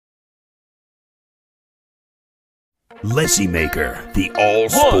Lessie Maker, the All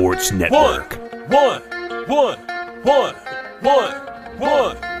Sports Network.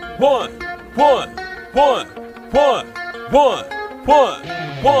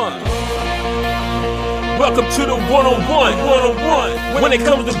 Welcome to the one-on-one. When it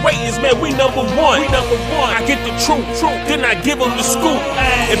comes to ratings, man, we number one. I get the truth, then I give them the scoop.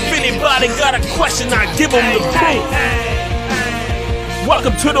 If anybody got a question, I give them the proof.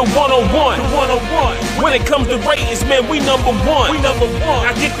 Welcome to the one-on-one. When it comes to ratings, man, we number one.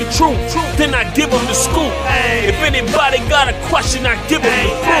 I get the truth, then I give them the scoop. If anybody got a question, I give them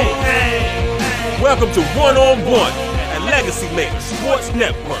the proof. Welcome to one-on-one at Legacy Maker Sports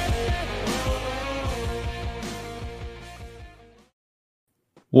Network.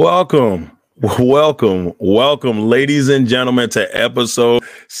 Welcome, ladies and gentlemen, to episode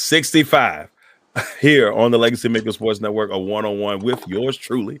 65 here on the Legacy Maker Sports Network, a one-on-one with yours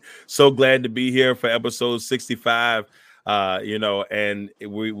truly. So glad to be here for episode 65. And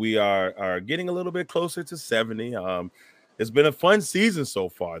we are getting a little bit closer to 70. It's been a fun season so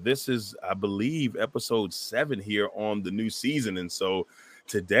far. This is, I believe, episode 7 here on the new season, and so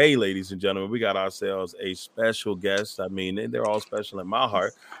today, ladies and gentlemen, we got ourselves a special guest. I mean, they're all special in my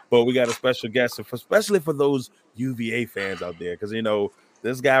heart, but we got a special guest, especially for those UVA fans out there, because, you know,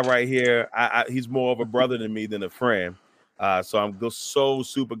 this guy right here, he's more of a brother to me than a friend. So I'm so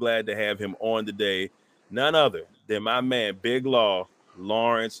super glad to have him on today. None other than my man, Big Law,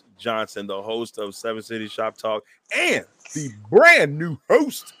 Lawrence Johnson, the host of 7 City Shop Talk and the brand new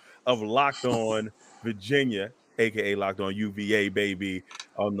host of Locked On Virginia, aka Locked On UVA, baby,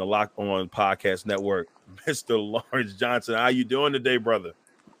 on the Locked On Podcast Network. Mr. Lawrence Johnson, how you doing today, brother?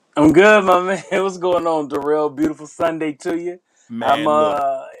 I'm good, my man. What's going on, Darrell? Beautiful Sunday to you. Man,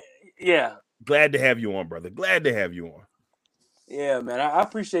 yeah. Glad to have you on, brother. Glad to have you on. Yeah, man. I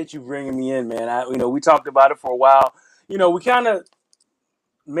appreciate you bringing me in, man. We talked about it for a while. We kind of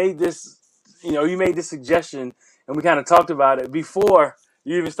made this, you made this suggestion, and we kind of talked about it before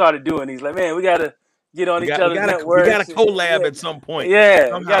you even started doing these. Like, man, we got to get on each other's networks. We got to collab at some point.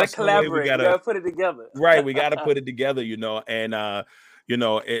 Yeah, we got to collaborate. We got to put it together. Right, we got to put it together, and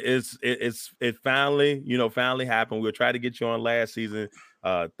it finally happened. We were trying to get you on last season.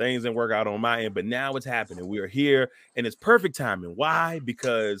 Things didn't work out on my end, but now it's happening. We are here, and it's perfect timing. Why?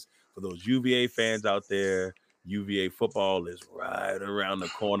 Because for those UVA fans out there, UVA football is right around the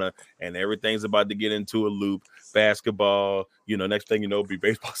corner, and everything's about to get into a loop. Basketball, next thing you know, it'll be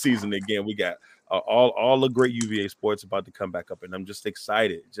baseball season again. We got all the great UVA sports about to come back up, and I'm just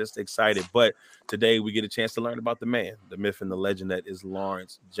excited. But today we get a chance to learn about the man, the myth, and the legend that is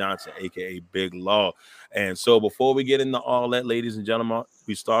Lawrence Johnson, aka Big Law. And so before we get into all that, ladies and gentlemen,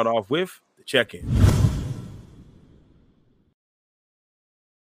 we start off with the check-in.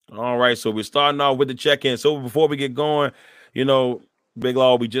 All right, so we're starting off with the check-in. So before we get going, Big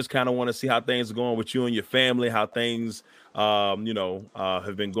Law, we just kind of want to see how things are going with you and your family, how things have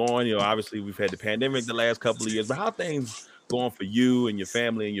been going. Obviously we've had the pandemic the last couple of years, but how things going for you and your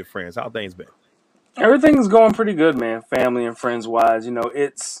family and your friends? How things been? Everything's going pretty good, man. Family and friends wise,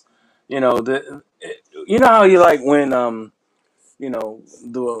 it's how you like when the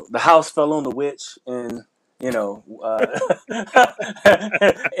house fell on the witch and and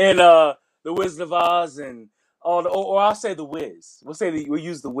the Wizard of Oz and all the, or I'll say the Wiz. We'll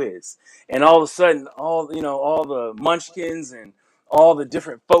use the Wiz, and all of a sudden, all the munchkins and all the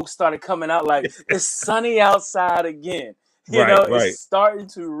different folks started coming out like it's sunny outside again. It's starting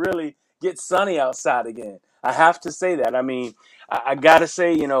to really get sunny outside again. I have to say that. I mean, I gotta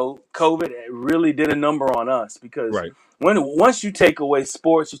say, COVID really did a number on us because once you take away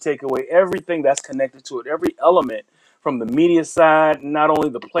sports, you take away everything that's connected to it, every element from the media side. Not only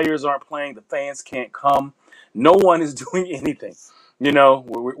the players aren't playing, the fans can't come. No one is doing anything.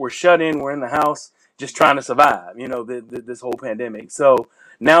 We're shut in. We're in the house just trying to survive, this whole pandemic. So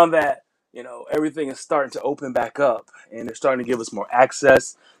now that, everything is starting to open back up and they're starting to give us more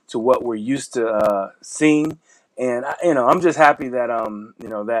access to what we're used to seeing. And, I'm just happy that,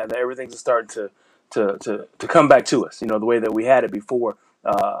 that everything's starting to come back to us, the way that we had it before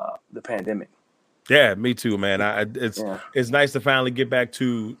the pandemic. Yeah, me too, man. It's nice to finally get back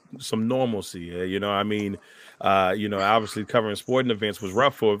to some normalcy. Obviously covering sporting events was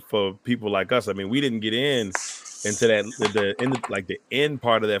rough for people like us. I mean, we didn't get into the end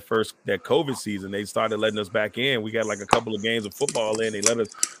part of that COVID season. They started letting us back in. We got like a couple of games of football in. They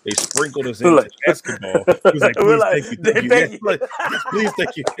sprinkled us in basketball. It was like, thank you. Please,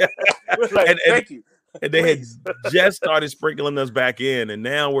 thank you. Thank you. And they had just started sprinkling us back in, and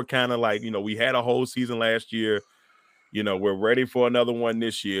now we're kind of like, we had a whole season last year. We're ready for another one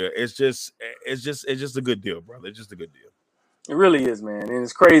this year. It's just, it's just a good deal, brother. It's just a good deal. It really is, man. And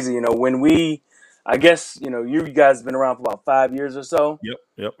it's crazy, when I guess, you guys have been around for about 5 years or so.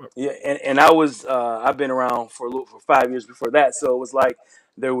 Yep. Yeah, and I've been around for 5 years before that. So it was like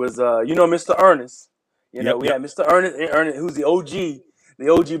there was Mr. Ernest. We had Mr. Ernest, who's the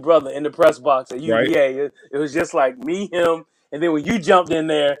OG brother in the press box at UVA. Right. It was just like me, him, and then when you jumped in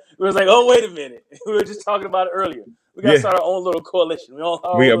there, it was like, oh, wait a minute, we were just talking about it earlier. We got to start our own little coalition. We're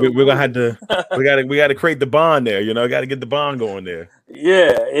gonna have to. we got to create the bond there. Got to get the bond going there.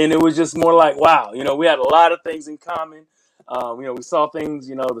 Yeah, and it was just more like, wow, we had a lot of things in common. We saw things,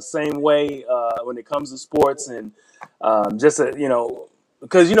 the same way when it comes to sports, and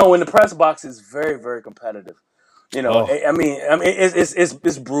because when the press box is very, very competitive. I mean,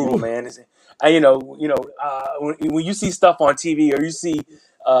 it's brutal, man. When you see stuff on TV, or you see,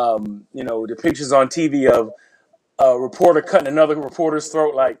 the pictures on TV of a reporter cutting another reporter's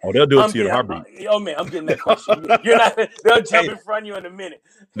throat, like, they'll do it to you in a heartbeat. I'm getting that question. You're not. They'll jump in front of you in a minute.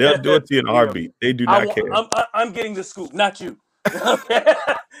 They'll do it to you in a heartbeat. They do not care. I'm getting the scoop, not you.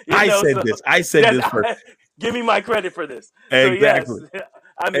 I said this first. Give me my credit for this. Exactly. So yes,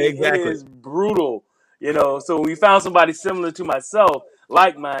 I mean, it is brutal. So when we found somebody similar to myself,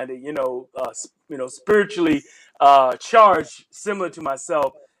 like-minded, spiritually charged, similar to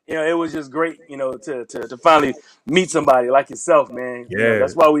myself. It was just great, to finally meet somebody like yourself, man. Yeah,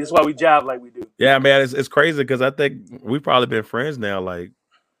 that's why we jive like we do. Yeah, man, it's crazy because I think we've probably been friends now like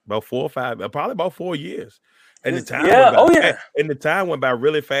about 4 or 5, probably about 4 years. And the time, and the time went by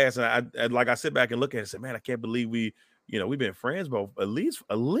really fast. And I sit back and look at it and say, man, I can't believe we've been friends for at least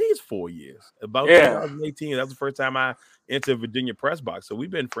 4 years. About 2018, that's the first time I entered Virginia press box. So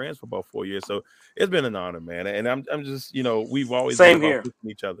we've been friends for about 4 years. So it's been an honor, man. And I'm just, we've always been here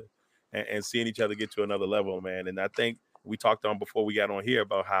each other and seeing each other get to another level, man. And I think we talked on before we got on here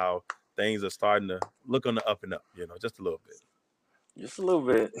about how things are starting to look on the up and up, just a little bit. Just a little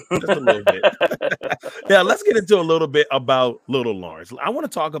bit. Just a little bit. Now, let's get into a little bit about little Lawrence. I want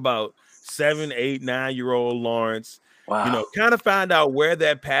to talk about 7, 8, 9-year-old Lawrence. Wow. Kind of find out where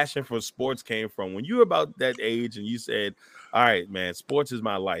that passion for sports came from. When you were about that age and you said, all right, man, sports is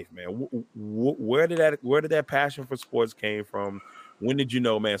my life, man. Where did that passion for sports came from? When did you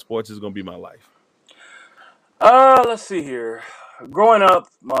know, man, sports is going to be my life? Let's see here. Growing up,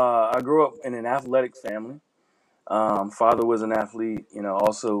 I grew up in an athletic family. Father was an athlete,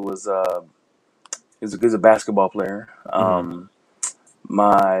 also was a basketball player.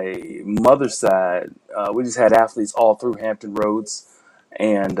 My mother's side, we just had athletes all through Hampton Roads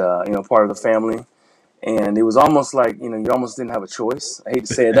and, part of the family. And it was almost like, you almost didn't have a choice. I hate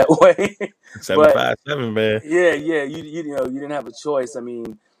to say it that way. 757, man. Yeah. You didn't have a choice. I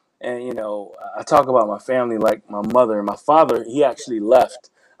mean, and, I talk about my family, like my mother and my father, he actually left.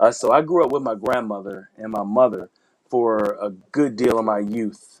 So I grew up with my grandmother and my mother for a good deal of my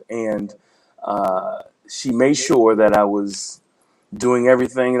youth. And she made sure that I was doing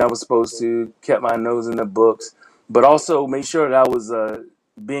everything that I was supposed to, kept my nose in the books, but also made sure that I was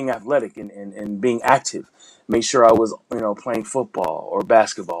being athletic and being active. Made sure I was, playing football or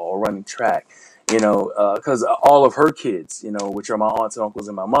basketball or running track, because all of her kids, which are my aunts and uncles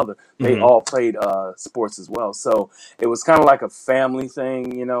and my mother, they all played sports as well. So it was kind of like a family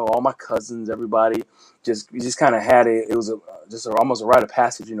thing, all my cousins, everybody, we just kind of had it. It was almost a rite of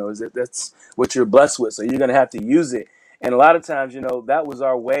passage, that's what you're blessed with. So you're going to have to use it. And a lot of times, that was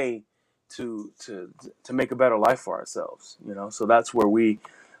our way to make a better life for ourselves, So that's where we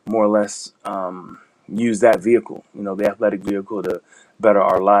more or less use that vehicle, the athletic vehicle, to better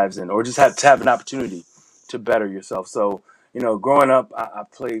our lives or just have an opportunity to better yourself. So, growing up, I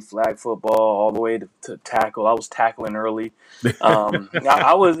played flag football all the way to tackle. I was tackling early.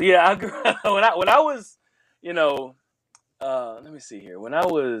 I was when I was, let me see here. When I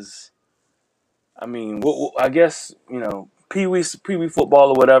was, I guess, Pee Wee football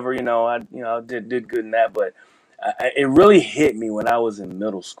or whatever, I did good in that, but it really hit me when I was in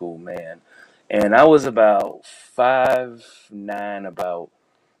middle school, man. And I was about 5'9", about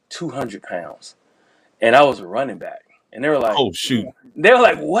 200 pounds, and I was a running back. And they were like, "Oh shoot!" They were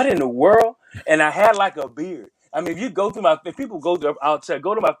like, "What in the world?" And I had like a beard. I mean, if people go there,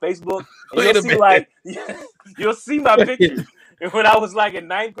 go to my Facebook, and you'll see my pictures when I was like a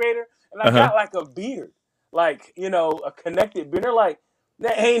 9th grader, and I got like a beard, like a connected beard. They're like,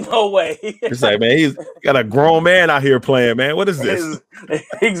 there ain't no way. It's like, man, he's got a grown man out here playing, man. What is this?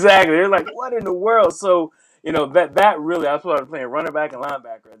 Exactly. They're like, what in the world? So, that really, I started playing running back and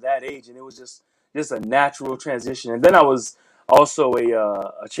linebacker at that age, and it was just a natural transition. And then I was also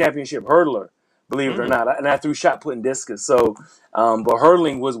a championship hurdler believe it or not. And I threw shot put and discus. So, but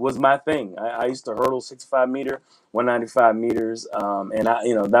hurdling was my thing. I used to hurdle 65 meter, 195 meters, and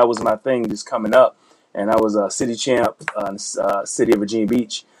that was my thing just coming up. And I was a city champ in city of Virginia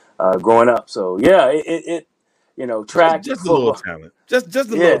Beach growing up. So yeah, it track, just a football. little talent, just a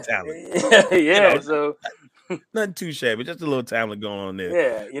little talent. Yeah. So nothing too shabby, just a little talent going on there.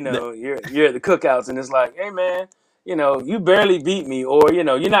 Yeah, you're at the cookouts and it's like, hey man, you barely beat me, or you're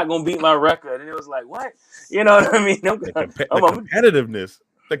not gonna beat my record. And it was like, what? You know what I mean? The competitiveness.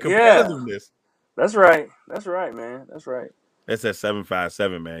 Yeah, that's right, man. That's right. That's that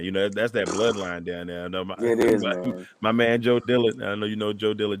 757, man. That's that bloodline down there. I know it is, man. My man Joe Dillon. I know you know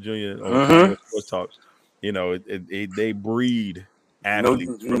Joe Dillon Jr. on Sports Talks. They breed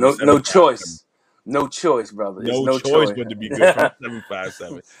athletes. No choice. No choice, brother. No choice but to be good from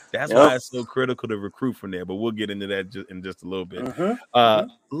 757. That's why it's so critical to recruit from there. But we'll get into that in just a little bit.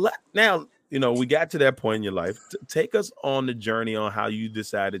 Now, we got to that point in your life. Take us on the journey on how you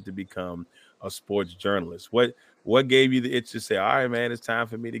decided to become a sports journalist. What gave you the itch to say, all right, man, it's time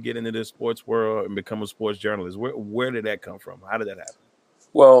for me to get into the sports world and become a sports journalist? Where did that come from? How did that happen?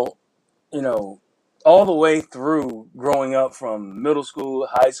 Well, all the way through growing up from middle school,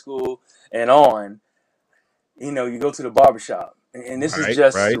 high school, and on, you go to the barbershop. And this is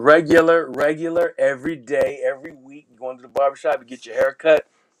just regular, every day, every week, going to the barbershop, you get your hair cut.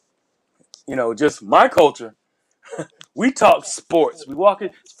 Just my culture. We talk sports. We walk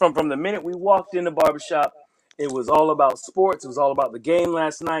in from the minute we walked in the barbershop, it was all about sports. It was all about the game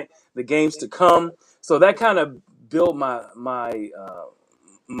last night, the games to come. So that kind of built my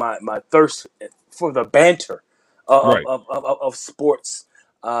thirst for the banter of sports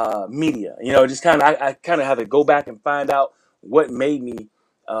media. Just I kind of had to go back and find out what made me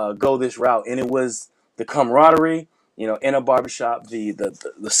go this route, and it was the camaraderie. In a barbershop,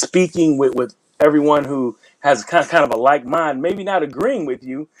 the speaking with everyone who has kind of a like mind, maybe not agreeing with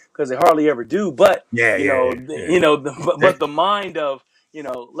you because they hardly ever do, but but the mind of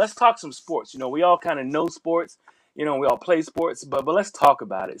let's talk some sports. We all kind of know sports. We all play sports, but let's talk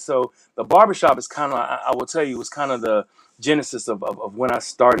about it. So the barbershop is kind of, I will tell you, was kind of the genesis of when I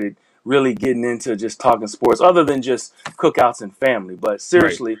started really getting into just talking sports, other than just cookouts and family. But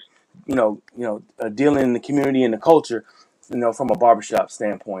seriously, dealing in the community and the culture, from a barbershop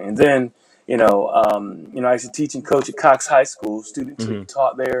standpoint. And then, I used to teach and coach at Cox High School. Students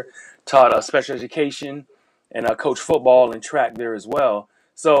taught there, taught special education, and I coached football and track there as well.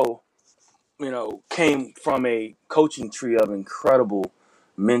 So, came from a coaching tree of incredible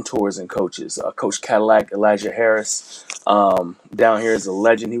mentors and coaches. Coach Cadillac, Elijah Harris, down here is a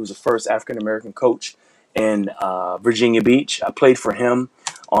legend. He was the first African-American coach in Virginia Beach. I played for him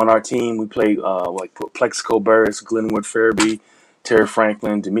on our team. We played Plexico Burris, Glenwood Fairby, Terry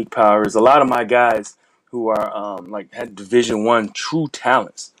Franklin, Demick Powers. A lot of my guys who are had Division I true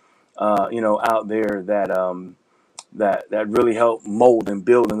talents, out there that really helped mold and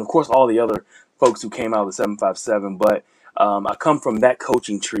build, and of course all the other folks who came out of the 757. But I come from that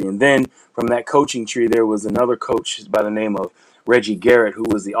coaching tree, and then from that coaching tree there was another coach by the name of Reggie Garrett, who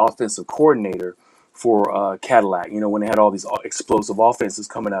was the offensive coordinator for Cadillac. When they had all these explosive offenses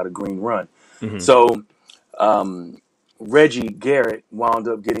coming out of Green Run. So Reggie Garrett wound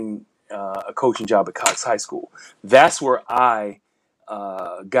up getting a coaching job at Cox High School. That's where I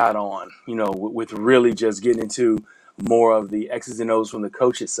got on, with really just getting into more of the X's and O's from the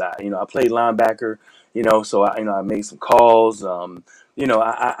coach's side. I played linebacker, so I made some calls.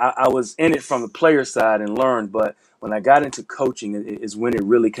 I was in it from the player side and learned, but when I got into coaching is when it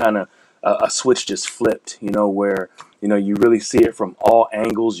really kind of a switch just flipped, where, you really see it from all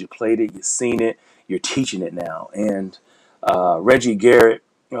angles. You played it, you've seen it, you're teaching it now. And Reggie Garrett,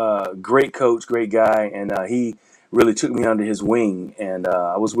 great coach, great guy, and he really took me under his wing, and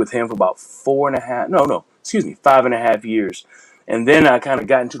I was with him for about 5.5 years. And then I kind of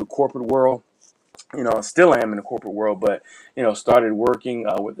got into the corporate world. I still am in the corporate world, but started working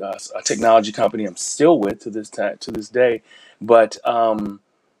with a technology company I'm still with to this day. But I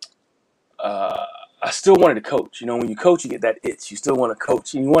still wanted to coach. When you coach, you get that itch. You still want to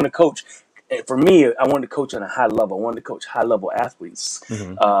coach, and you want to coach. And for me, I wanted to coach on a high level. I wanted to coach high-level athletes.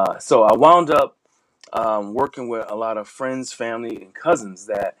 So I wound up working with a lot of friends, family, and cousins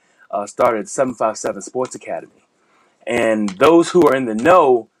that started 757 Sports Academy. And those who are in the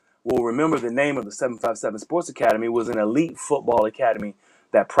know will remember the name of the 757 Sports Academy. It was an elite football academy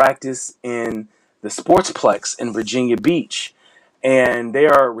that practiced in the Sportsplex in Virginia Beach. And they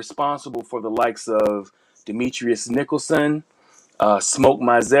are responsible for the likes of Demetrius Nicholson, Smoke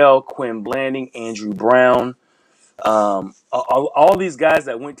Mizell, Quinn Blanding, Andrew Brown. All these guys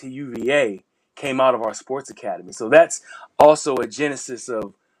that went to UVA came out of our sports academy. So that's also a genesis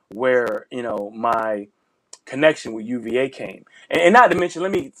of where, my connection with UVA came. And not to mention,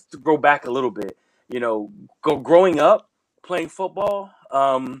 let me go back a little bit, growing up playing football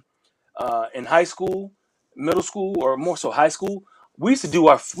in high school, middle school, or more so high school, we used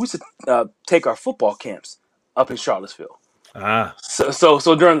to take our football camps up in Charlottesville.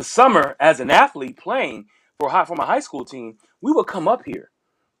 So during the summer, as an athlete playing for my high school team, we would come up here.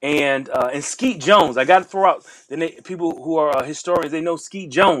 And Skeet Jones, I got to throw out people who are historians. They know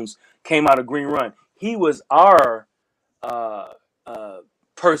Skeet Jones came out of Green Run. He was our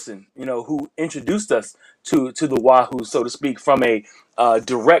person, who introduced us to the Wahoo, so to speak, from a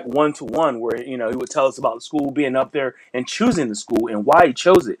direct one-to-one, where he would tell us about the school, being up there and choosing the school and why he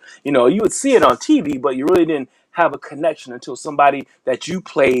chose it. You would see it on TV, but you really didn't have a connection until somebody that you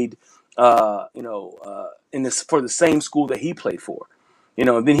played, in this for the same school that he played for.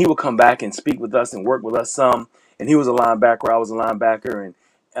 And then he would come back and speak with us and work with us some. And he was a linebacker, I was a linebacker, and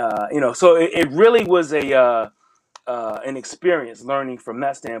so it really was an experience learning from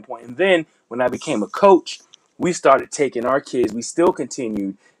that standpoint. And then when I became a coach, we started taking our kids. We still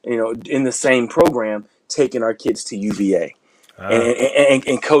continued, in the same program, taking our kids to UVA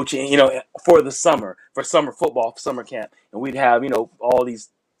and coaching, for the summer, for summer football, summer camp. And we'd have, all these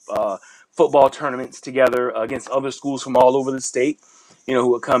football tournaments together against other schools from all over the state, who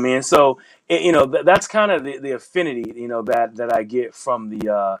would come in. So, that's kind of the affinity, that I get from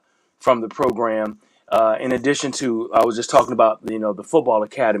the program. In addition to, I was just talking about, the football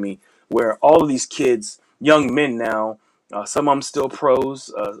academy, where all of these kids, young men now, some of them still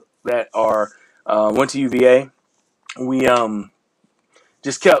pros that are went to UVA. We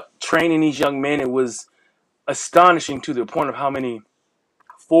just kept training these young men. It was astonishing to the point of how many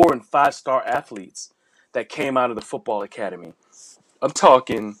 4- and 5-star athletes that came out of the football academy. I'm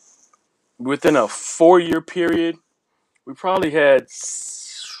talking within a 4-year period, we probably had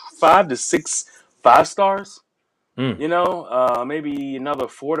 5 to 6 5-stars, maybe another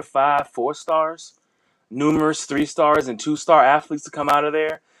 4 to 5 4-stars, numerous 3-stars and 2-star athletes to come out of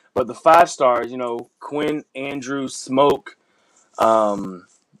there. But the 5-stars, Quinn, Andrew, Smoke,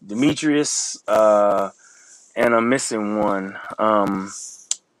 Demetrius, and I'm missing one.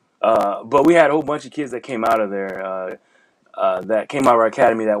 But we had a whole bunch of kids that came out of there, that came out of our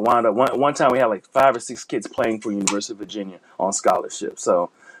academy that wound up. One time we had like 5 or 6 kids playing for University of Virginia on scholarship.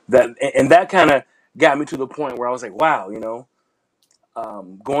 So that kind of got me to the point where I was like, wow,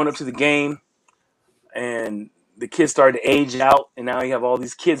 going up to the game, and the kids started to age out, and now you have all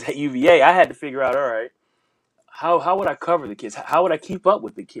these kids at UVA. I had to figure out, all right, how would I cover the kids? How would I keep up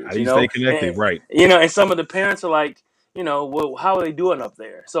with the kids? How do you stay connected, and, right? And some of the parents are like, well, how are they doing up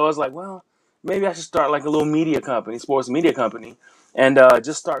there? So I was like, well, maybe I should start like a little media company, sports media company, and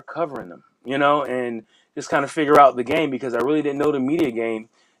just start covering them, and just kind of figure out the game, because I really didn't know the media game,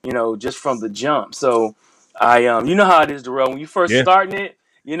 just from the jump. So I, you know how it is, Darrell, when you first starting it,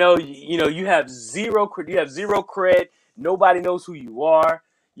 you have zero cred. Nobody knows who you are.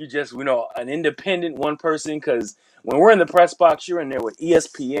 You just, an independent one person, because when we're in the press box, you're in there with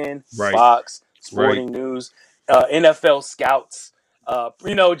ESPN, Fox, Sporting News, NFL scouts,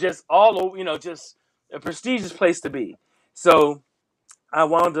 just all over, just a prestigious place to be. So I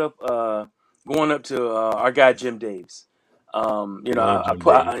wound up going up to our guy Jim Daves. Yeah,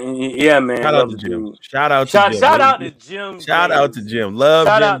 man. Shout out to Jim. Shout out to Jim. Shout out to Jim. Love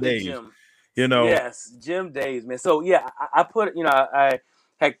Jim Daves. Yes, Jim Daves, man. So yeah, I put, I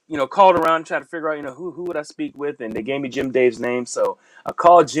had, called around and tried to figure out, who would I speak with, and they gave me Jim Daves' name. So I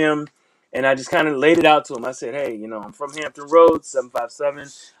called Jim, and I just kind of laid it out to him. I said, hey, I'm from Hampton Roads, 757.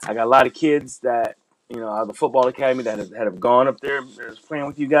 I got a lot of kids that, out of the football academy that have gone up there, playing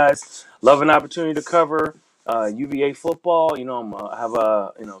with you guys. Love an opportunity to cover UVA football. I have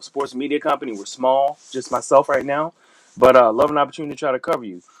a sports media company. We're small, just myself right now, but love an opportunity to try to cover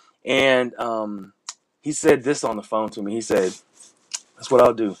you. And he said this on the phone to me. He said, that's what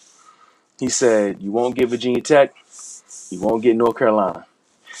I'll do. He said, you won't get Virginia Tech, you won't get North Carolina,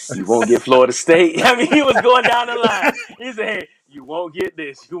 you won't get Florida State. I mean, he was going down the line. He said, hey, you won't get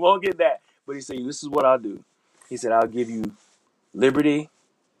this, you won't get that. But he said, this is what I'll do. He said, I'll give you Liberty,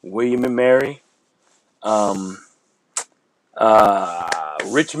 William and Mary,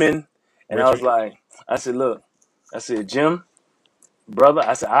 Richmond. And I said, look, Jim, brother,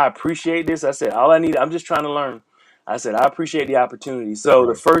 I said, I appreciate this. I said, I'm just trying to learn. I said, I appreciate the opportunity. So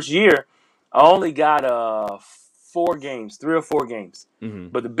the first year, I only got 3 or 4 games. Mm-hmm.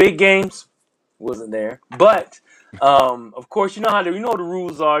 But the big games, wasn't there. But of course, you know the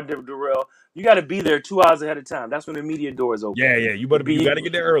rules are, Darrell. You got to be there 2 hours ahead of time. That's when the media doors open. Yeah. You got to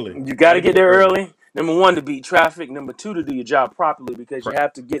get there early. You got to get there early. Number one, to beat traffic. Number two, to do your job properly, because you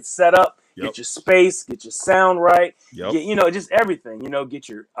have to get set up, get your space, get your sound right, get just everything. Get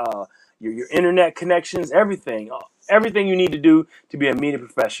your internet connections, everything you need to do to be a media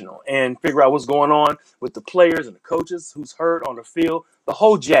professional, and figure out what's going on with the players and the coaches, who's hurt on the field, the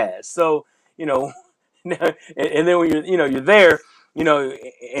whole jazz. So and then when you're there.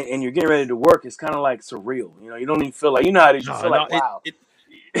 And you're getting ready to work, it's kind of like surreal. You don't even feel like, how it is. You feel like, wow.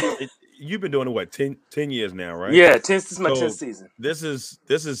 You've been doing it, what, 10 years now, right? Yeah, this is my 10th season. This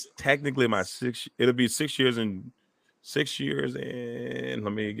is technically my 6th. It'll be 6 years and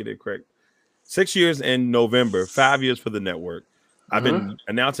let me get it correct. 6 years in November, 5 years for the network. I've been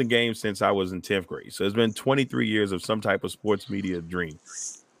announcing games since I was in 10th grade. So it's been 23 years of some type of sports media dream.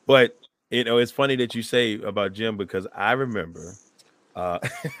 But, it's funny that you say about Jim, because I remember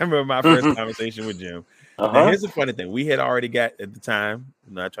my first conversation with Jim. Now, here's the funny thing. We had already got, at the time,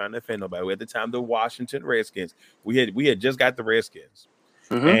 I'm not trying to offend nobody, at the time, the Washington Redskins. We had just got the Redskins.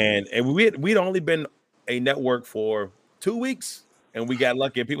 And we'd only been a network for 2 weeks, and we got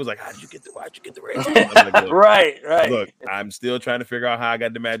lucky. And people was like, how'd you get the Redskins? Like, right. Look, I'm still trying to figure out how I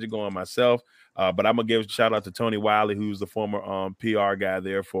got the magic going myself. But I'm going to give a shout out to Tony Wiley, who's the former PR guy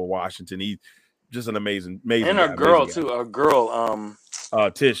there for Washington. He's just an amazing and guy, our girl too. Our girl,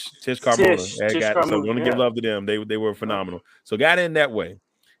 Tish Carmona. Tish So Carmona, want to give love to them. They were phenomenal. So got in that way,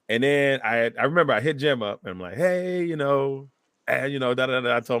 and then I remember I hit Jim up and I'm like, hey, I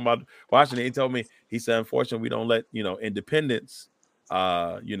told him about Washington. He told me, he said, unfortunately, we don't let independents,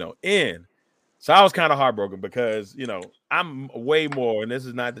 in. So I was kind of heartbroken because I'm way more, and this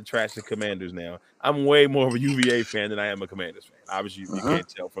is not to trash the Commanders now. I'm way more of a UVA fan than I am a Commanders fan. Obviously, you can't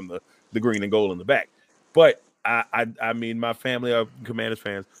tell from the green and gold in the back. But I mean, my family are Commanders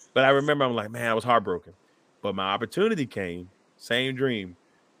fans. But I remember I'm like, man, I was heartbroken. But my opportunity came, same dream,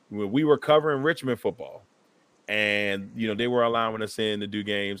 when we were covering Richmond football. And, they were allowing us in to do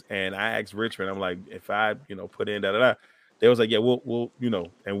games. And I asked Richmond, I'm like, if I, put in da-da-da. They was like, yeah, we'll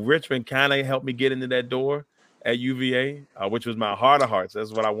and Richmond kind of helped me get into that door at UVA, which was my heart of hearts.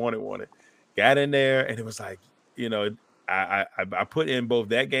 That's what I wanted. Got in there, and it was like, I put in both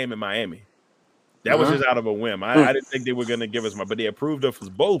that game in Miami. That was just out of a whim. I didn't think they were going to give us but they approved us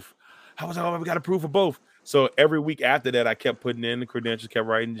for both. I was like, oh, we got approved for both. So every week after that, I kept putting in the credentials, kept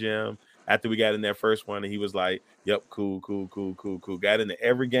writing Jim. After we got in that first one, and he was like, yep, cool. Got into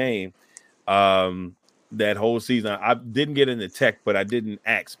every game. That whole season, I didn't get into Tech, but I didn't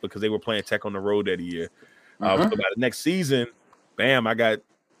ask because they were playing Tech on the road that year. So by the next season, bam, I got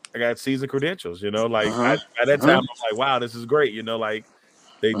season credentials. By that time, I'm like, wow, this is great.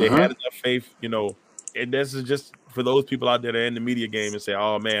 They had enough faith. And this is just for those people out there that are in the media game and say,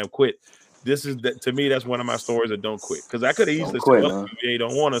 oh man, quit. To me, that's one of my stories that don't quit, because I could have easily said, well, they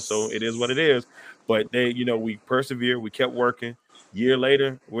don't want us, so it is what it is. But we persevered, we kept working. Year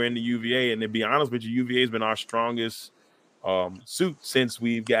later, we're in the UVA, and to be honest with you, UVA has been our strongest suit since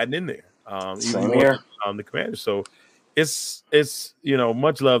we've gotten in there. Same here. The Commanders. So it's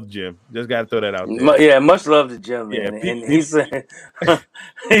much love, Jim. Just got to throw that out there. Yeah, much love to Jim, man. And he said, and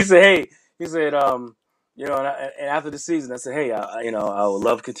after the season, I said, hey, I would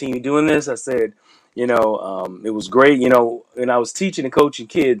love to continue doing this. I said, it was great. And I was teaching and coaching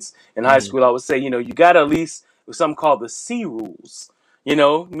kids in high school. I would say, you got to at least with something called the C rules,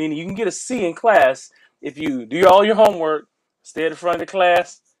 meaning you can get a C in class if you do all your homework, stay at the front of the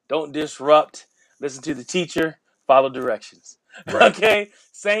class, don't disrupt, listen to the teacher, follow directions. Right. Okay.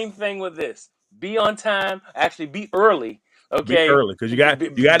 Same thing with this. Be on time. Actually, be early. Okay. Be early, because you got to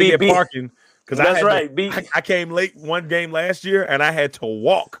get parking. Because I came late one game last year, and I had to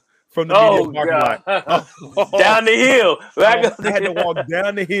walk from the parking lot down the hill. I had to walk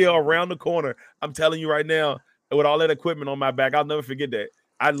down the hill around the corner. I'm telling you right now, with all that equipment on my back, I'll never forget that.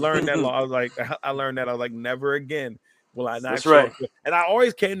 I learned that law. I was like, never again will I not. That's right. And I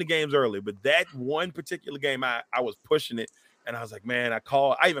always came to games early, but that one particular game, I was pushing it, and I was like, man, I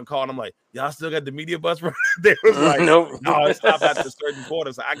even called. I'm like, y'all still got the media bus right there? It was like, no, it stopped after the certain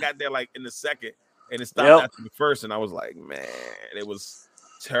quarter. So I got there like in the second, and it stopped after the first, and I was like, man, it was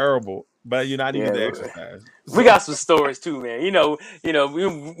terrible. But I needed the exercise. We got some stories too, man.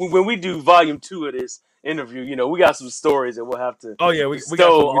 When we do volume 2 of this interview, we got some stories that we'll have to we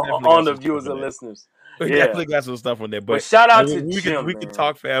got on the viewers and listeners. We definitely got some stuff on there. But shout out to Jim. We can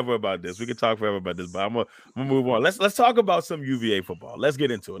talk forever about this. But I'm gonna move on. Let's talk about some UVA football. Let's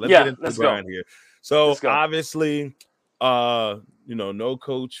get into it. Let's get into the grind here. So obviously, no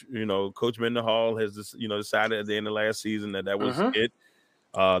coach. Coach Mendenhall has decided at the end of last season that was it.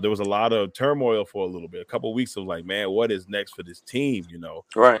 There was a lot of turmoil for a little bit, a couple of weeks of like, man, what is next for this team?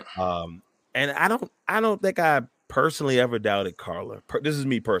 Right. And I don't think I personally ever doubted Carla. This is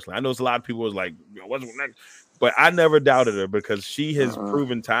me personally. I know it's a lot of people was like, what's next? But I never doubted her because she has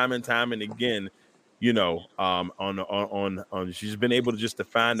proven time and time and again, on she's been able to just to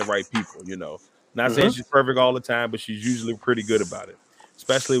find the right people. Not saying she's perfect all the time, but she's usually pretty good about it,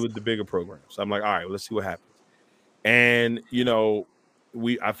 especially with the bigger programs. So I'm like, all right, let's see what happens. And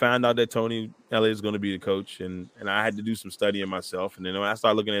I found out that Tony Elliott is going to be the coach, and I had to do some studying myself. And then when I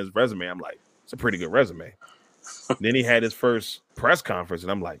started looking at his resume, I'm like, it's a pretty good resume. Then he had his first press conference,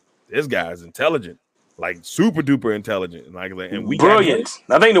 and I'm like, this guy's intelligent, like super duper intelligent, and we brilliant.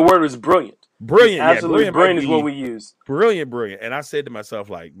 I think the word was brilliant. Brilliant, absolutely brilliant is what we use. Brilliant. And I said to myself,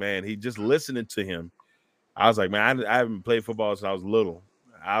 like, man, he just listening to him. I was like, man, I haven't played football since I was little.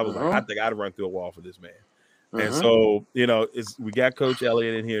 I was like, I think I'd run through a wall for this man. And so, we got Coach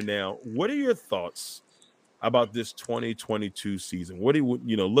Elliott in here now. What are your thoughts about this 2022 season? What are you,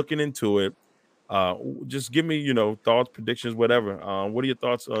 looking into it? Just give me, thoughts, predictions, whatever. What are your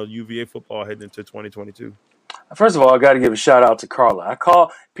thoughts on UVA football heading into 2022? First of all, I got to give a shout out to Carla. I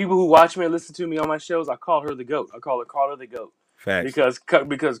call people who watch me and listen to me on my shows, I call her the GOAT. I call her Carla the GOAT. Facts.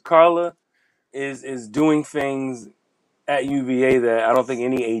 Because Carla is doing things at UVA that I don't think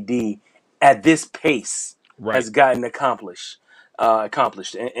any AD at this pace has gotten accomplished.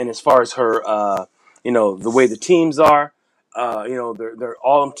 And as far as her, the way the teams are, they're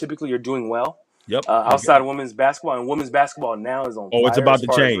all typically are doing well. Yep. Outside of women's basketball, and women's basketball now is on fire. It's about to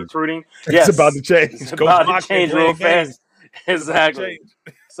change. Recruiting. Yes, it's about to change. It's about to change real fast. Exactly.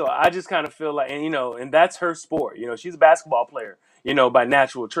 So I just kind of feel like, and that's her sport. She's a basketball player, by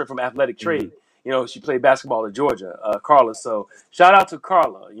natural trait from athletic trade. She played basketball at Georgia, Carla. So shout out to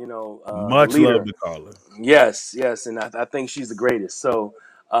Carla. Much love to Carla. Yes, and I think she's the greatest. So,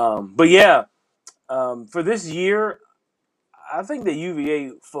 but yeah, for this year, I think that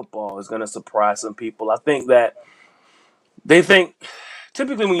UVA football is going to surprise some people. I think that they think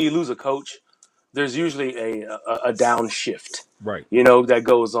typically when you lose a coach, there's usually a downshift, right? That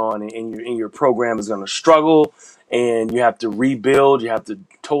goes on, and your program is going to struggle, and you have to rebuild. You have to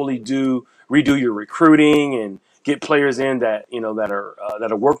totally redo your recruiting and get players in that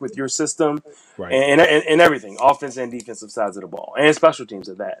that'll work with your system, right? And everything, offense and defensive sides of the ball, and special teams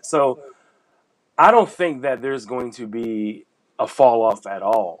at that. So I don't think that there's going to be a fall off at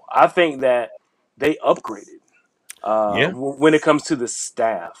all. I think that they upgraded when it comes to the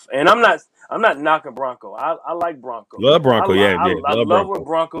staff, and I'm not knocking Bronco. I like Bronco. Love Bronco, I love what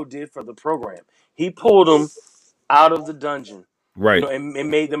Bronco did for the program. He pulled them out of the dungeon, right,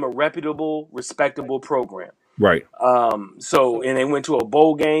 and made them a reputable, respectable program, right. So and they went to a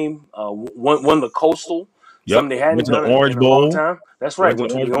bowl game, won the Coastal. Yep. Something they hadn't done the Orange in Bowl. A long time. That's right.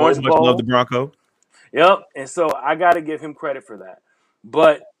 Went to the Orange Bowl. Much love the Bronco. Yep, and so I got to give him credit for that.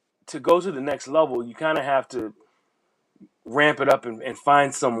 But to go to the next level, you kind of have to ramp it up and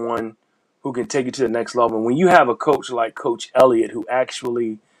find someone who can take you to the next level. And when you have a coach like Coach Elliott, who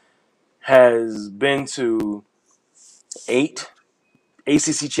actually has been to 8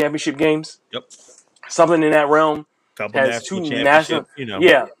 ACC championship games, something in that realm, has 2 national,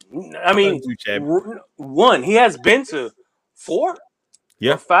 I mean, 1. He has been to 4,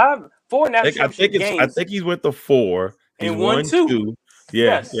 or 5. 4 national championship games. I think he's went to 4. He's and won 2.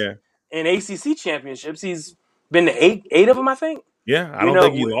 Yeah. And ACC championships, he's been to 8 of them, I think. Yeah, I don't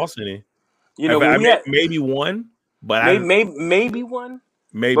think he lost any. Maybe one, but maybe one.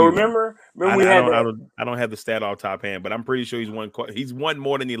 Maybe. But remember we had. I don't have the stat off top hand, but I'm pretty sure he's won. He's won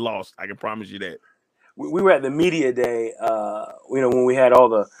more than he lost. I can promise you that. We were at the media day. When we had all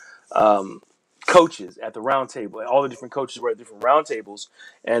the coaches at the round table. All the different coaches were at different round tables,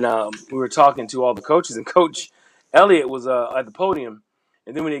 and we were talking to all the coaches. And Coach Elliott was at the podium,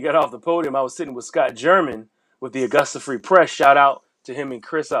 and then when he got off the podium, I was sitting with Scott German with the Augusta Free Press. Shout out to him and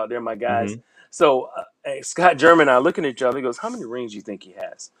Chris out there, my guys. So Scott German and I looking at each other. He goes, "How many rings do you think he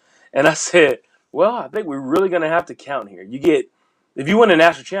has?" And I said, "Well, I think we're really going to have to count here. If you win a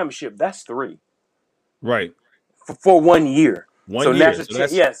national championship, that's 3, right, for 1 year."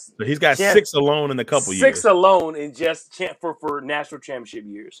 Yes. So he's got 6 alone in a couple years. 6 alone in just for national championship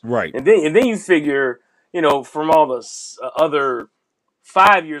years. Right. And then you figure, from all the other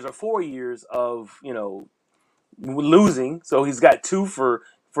 5 years or 4 years of, losing. So he's got 2 for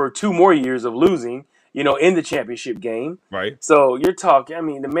 2 more years of losing, in the championship game. Right. So you're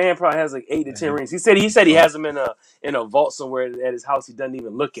talking, the man probably has like 8 to 10 rings. He said he has them in a vault somewhere at his house he doesn't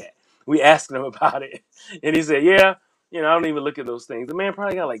even look at. We asked him about it. And he said, yeah, I don't even look at those things. The man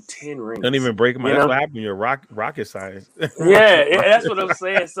probably got like 10 rings. Don't even break my. You That's know? what happened in your rocket science. Yeah, that's what I'm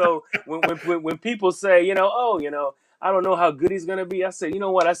saying. So when people say, I don't know how good he's gonna be, I said, you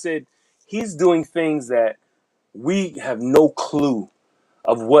know what? I said he's doing things that we have no clue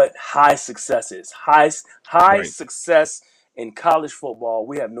of what high success is. High Right. success in college football,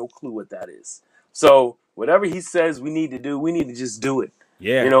 we have no clue what that is. So whatever he says we need to do, we need to just do it.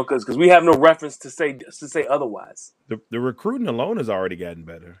 Yeah. Because we have no reference to say otherwise. The recruiting alone has already gotten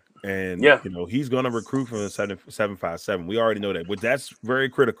better. And Yeah. he's going to recruit from the 757. We already know that, but that's very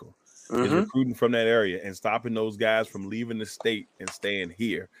critical. Is Mm-hmm. recruiting from that area and stopping those guys from leaving the state and staying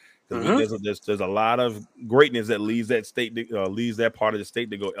here. Because there's a lot of greatness that leaves that state, leaves that part of the state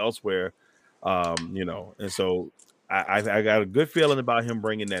to go elsewhere. And so I got a good feeling about him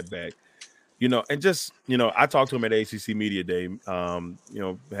bringing that back. And just I talked to him at ACC Media Day.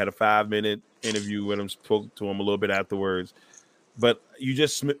 Had a 5-minute interview with him, spoke to him a little bit afterwards. But you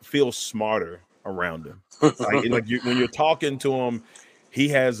just feel smarter around him. When you're talking to him, he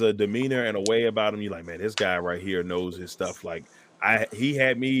has a demeanor and a way about him. You're like, man, this guy right here knows his stuff. Like he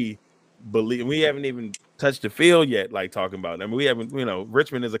had me believe. We haven't even touched the field yet. Like talking about. I mean, we haven't.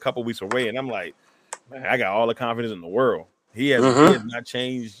 Richmond is a couple weeks away, and I'm like, man, I got all the confidence in the world. He has not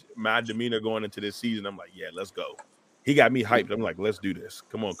changed my demeanor going into this season. I'm like, yeah, let's go. He got me hyped. I'm like, let's do this.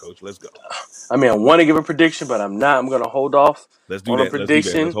 Come on, coach, let's go. I mean, I want to give a prediction, but I'm not. I'm going to hold off. Let's do on that. A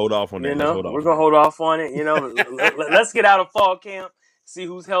prediction. Let's hold off on that. We're going to hold off on it. Let's get out of fall camp, see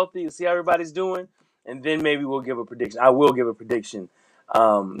who's healthy, see how everybody's doing, and then maybe we'll give a prediction. I will give a prediction.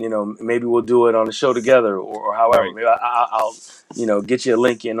 Maybe we'll do it on the show together or however. Right. Maybe I'll get you a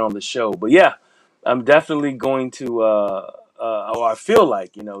link in on the show. But yeah, I'm definitely going to. I feel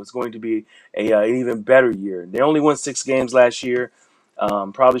like it's going to be an even better year. They only won 6 games last year.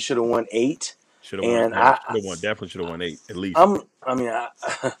 Probably should have won 8. Definitely should have won 8 at least. I'm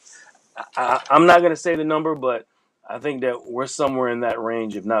not going to say the number, but I think that we're somewhere in that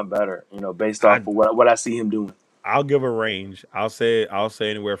range, if not better. Based off of what I see him doing. I'll give a range. I'll say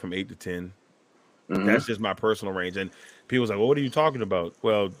anywhere from 8 to 10. Mm-hmm. That's just my personal range. And people's like, well, what are you talking about?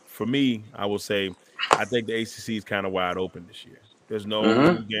 Well, for me, I will say I think the ACC is kind of wide open this year. There's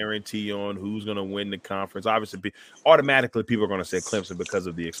no guarantee on who's going to win the conference. Obviously, automatically people are going to say Clemson because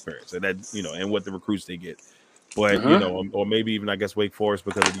of the experience and that and what the recruits they get. But or maybe even I guess Wake Forest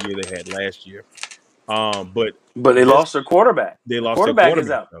because of the year they had last year. But they lost their quarterback. They lost quarterback their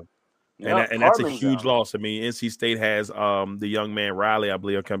quarterback. Is out. And that's a huge loss. I mean, NC State has the young man Riley, I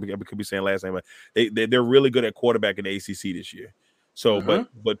believe. I could be saying last name, but they're really good at quarterback in the ACC this year. So,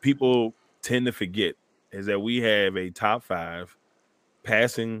 but people tend to forget is that we have a top 5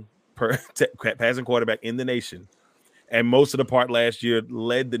 passing quarterback in the nation, and most of the part last year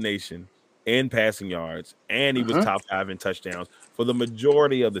led the nation in passing yards, and he was top 5 in touchdowns for the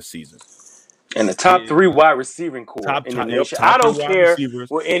majority of the season. And the top 3 wide receiving core in the nation. I don't care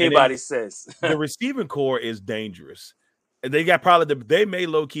what anybody says. The receiving core is dangerous. They got they may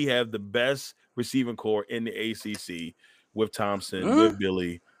low key have the best receiving core in the ACC with Thompson, with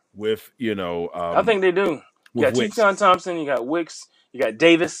Billy, with I think they do. You got Keyshawn Thompson, you got Wicks, you got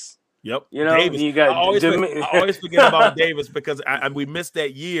Davis. Yep, Davis. You got. I always forget about Davis because we missed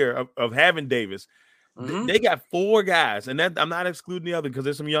that year of having Davis. They got 4 guys, and that I'm not excluding the other because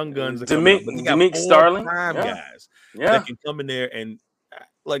there's some young guns. Demick Starling, guys that can come in there and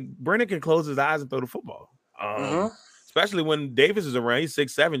like Brennan can close his eyes and throw the football. Especially when Davis is around, he's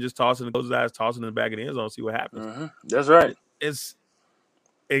 6'7", just tossing and close his eyes, tossing in the back of the end zone, see what happens. That's right. It's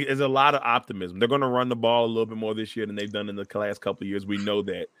a lot of optimism. They're going to run the ball a little bit more this year than they've done in the last couple of years. We know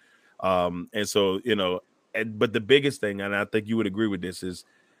that, and so but the biggest thing, and I think you would agree with this, is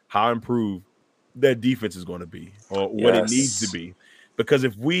how improved that defense is going to be or what it needs to be. Because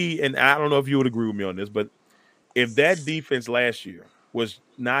if I don't know if you would agree with me on this, but if that defense last year was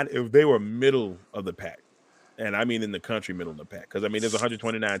if they were middle of the pack, and I mean in the country middle of the pack, because I mean there's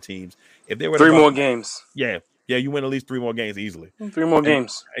 129 teams. If they were 3 more games. Yeah, you win at least 3 more games easily. 3 more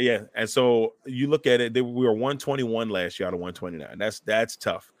games. Yeah, and so you look at it, we were 121 last year out of 129. That's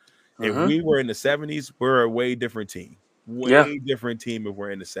tough. If we were in the 70s, we're a way different team. Different team if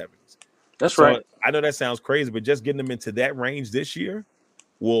we're in the 70s. That's right. I know that sounds crazy, but just getting them into that range this year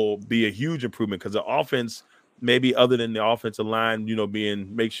will be a huge improvement because the offense, maybe other than the offensive line,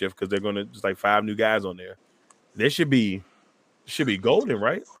 being makeshift because they're going to just like 5 new guys on there. They should be golden,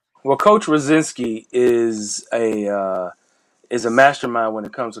 right? Well, Coach Rosinski is a mastermind when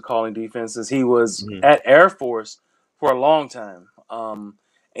it comes to calling defenses. He was at Air Force for a long time,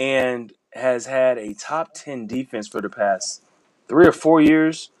 and has had a top 10 defense for the past 3 or 4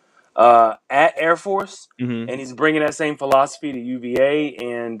 years. at Air Force, Mhm. and he's bringing that same philosophy to UVA,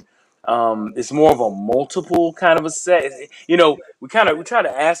 and it's more of a multiple kind of a set. You know, we try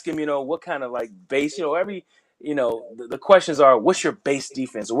to ask him, you know, what kind of like base, you know, the questions are, what's your base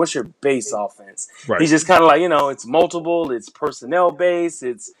defense or what's your base offense? Right. He's just kind of like, you know, it's multiple, it's personnel based,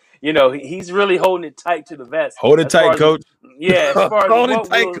 it's, you know, he's really holding it tight to the vest Hold it as far tight, as, coach. yeah, as far as Hold it what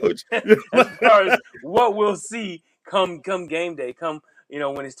tight, we'll coach. as far as what we'll see come game day, come, you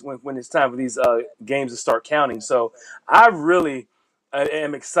know, when it's time for these games to start counting. So I really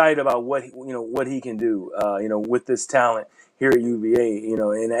am excited about what he can do, you know, with this talent here at UVA. You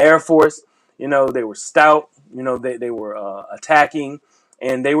know, in the Air Force, you know, they were stout. You know, they were attacking,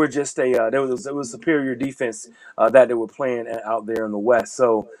 and they were just it was superior defense that they were playing out there in the West.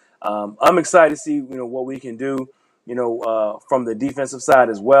 So I'm excited to see, you know, what we can do, you know, from the defensive side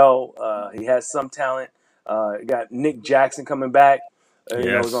as well. He has some talent. Got Nick Jackson coming back. You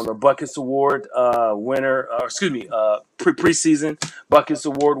know, was on Yes. the Buckets Award winner, preseason Buckets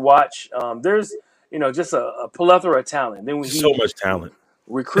Award watch. There's, you know, just a plethora of talent. Then when So he much talent.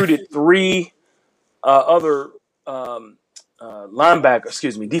 recruited three other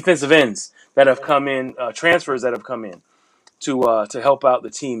defensive ends that have come in, transfers that have come in to help out the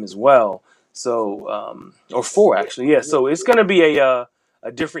team as well. So, or four actually, yeah. So it's going to be a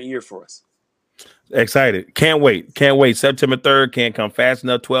different year for us. Excited. Can't wait. Can't wait. September 3rd can't come fast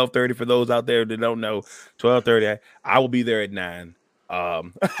enough. 12:30 for those out there that don't know. 12:30. I will be there at 9. Or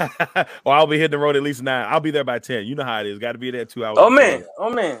I'll be hitting the road at least 9. I'll be there by 10. You know how it is. Got to be there 2 hours. Oh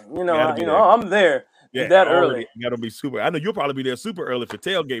before. man. Gotta be there. I'm there Yeah, that already. early. Gotta be super. I know you'll probably be there super early for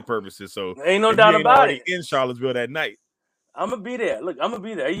tailgate purposes. So Ain't no if doubt you ain't about already it. in Charlottesville that night. I'm gonna be there. Look, I'm gonna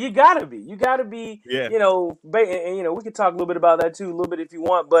be there. You gotta be. You gotta be. Yeah. You know, and you know, we can talk a little bit about that too, a little bit if you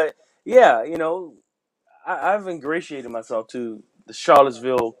want. But yeah, you know, I've ingratiated myself to the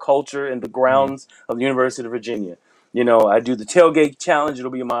Charlottesville culture and the grounds of the University of Virginia. You know, I do the tailgate challenge. It'll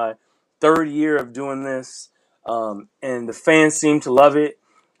be my 3rd year of doing this, and the fans seem to love it.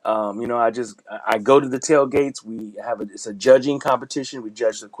 You know, I go to the tailgates. It's a judging competition. We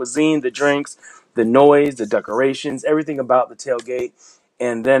judge the cuisine, the drinks, the noise, the decorations, everything about the tailgate,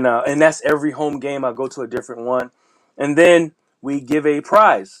 and then and that's every home game. I go to a different one, and then we give a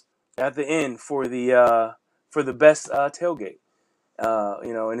prize at the end for the best tailgate.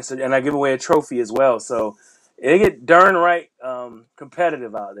 You know, and I give away a trophy as well. So it get darn right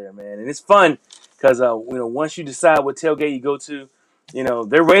competitive out there, man, and it's fun because you know, once you decide what tailgate you go to, you know,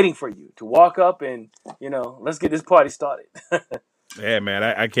 they're waiting for you to walk up and, you know, let's get this party started. Yeah, man.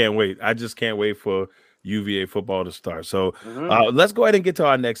 I can't wait. I just can't wait for UVA football to start. So Mm-hmm. let's go ahead and get to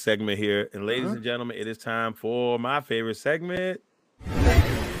our next segment here. And ladies Mm-hmm. and gentlemen, it is time for my favorite segment.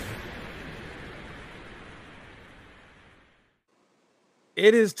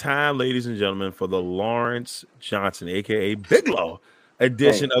 It is time, ladies and gentlemen, for the Lawrence Johnson, aka Big Law,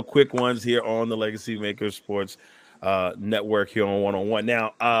 edition Hey. of Quick Ones here on the Legacy Makers Sports Network here on 101.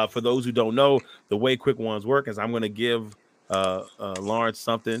 Now, for those who don't know, the way Quick Ones work is I'm going to give Lawrence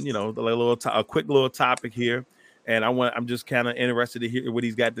something, you know, a quick little topic here, and I'm just kind of interested to hear what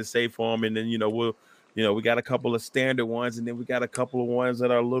he's got to say for him, and then we got a couple of standard ones, and then we got a couple of ones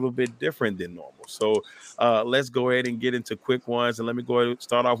that are a little bit different than normal. So let's go ahead and get into quick ones, and let me go ahead and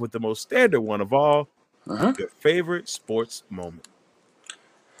start off with the most standard one of all. Mm-hmm. Your favorite sports moment.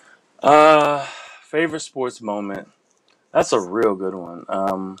 Favorite sports moment. That's a real good one.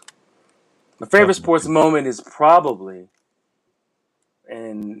 My favorite sports moment is probably,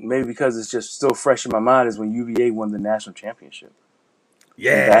 and maybe because it's just still fresh in my mind, is when UVA won the national championship.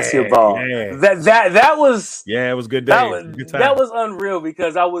 Yeah, Basketball. yeah, That was yeah. It was a good that day. was Good time. that was unreal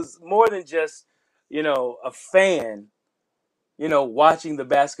because I was more than just, you know, a fan, you know, watching the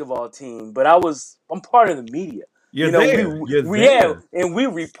basketball team, but I'm part of the media. You're You know, there. You're we there. and we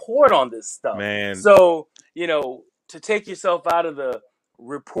report on this stuff. Man. So, you know, to take yourself out of the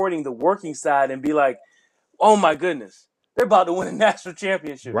reporting the working side and be like, oh my goodness, they're about to win a national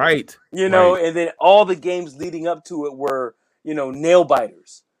championship. Right. You know, Right. and then all the games leading up to it were, you know, nail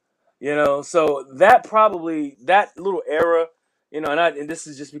biters. You know, so that little era, you know, and this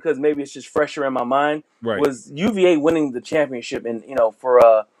is just because maybe it's just fresher in my mind, Right. was UVA winning the championship, and you know,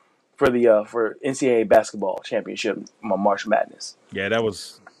 for NCAA basketball championship, March Madness. Yeah, that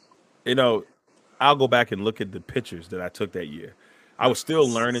was, you know, I'll go back and look at the pictures that I took that year. I was still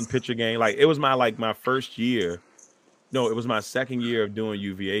learning picture game. Like it was my first year. No, it was my second year of doing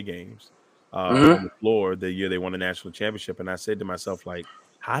UVA games on the floor the year they won the national championship. And I said to myself, like,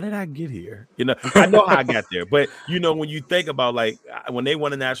 how did I get here? You know, I know how I got there. But, you know, when you think about, like, when they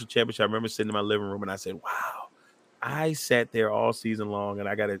won the national championship, I remember sitting in my living room and I said, wow, I sat there all season long, and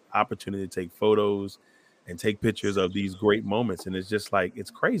I got an opportunity to take photos and take pictures of these great moments, and it's just like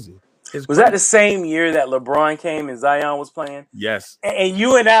it's crazy. It's Was crazy. that the same year that LeBron came and Zion was playing? Yes. And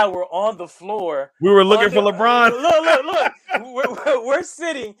you and I were on the floor. We were looking for LeBron. Look. We're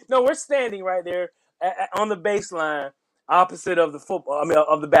sitting. No, we're standing right there on the baseline opposite of the football. I mean,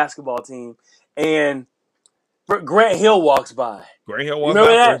 of the basketball team. And Grant Hill walks by. Grant Hill You walks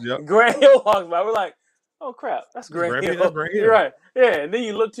remember by that? first, yep. Grant Hill walks by. We're like, oh crap, that's Grant Hill. That's Grant Hill. You're right. Yeah. And then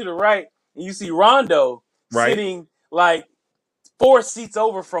you look to the right and you see Rondo sitting like 4 seats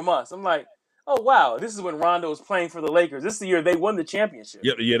over from us. I'm like, oh wow, this is when Rondo was playing for the Lakers. This is the year they won the championship.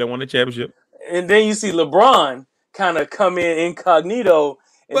 Yep, yeah, they won the championship. And then you see LeBron kind of come in incognito,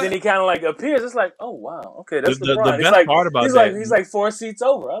 and then he kind of like appears. It's like, oh wow, okay, that's LeBron. The best part about that, he's like 4 seats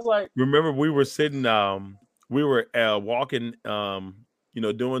over. I was like, remember we were sitting, we were walking, doing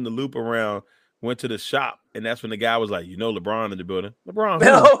the loop around. Went to the shop, and that's when the guy was like, LeBron in the building. LeBron, who?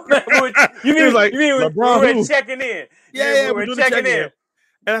 No, you mean LeBron, we were checking in? Yeah, we were checking in.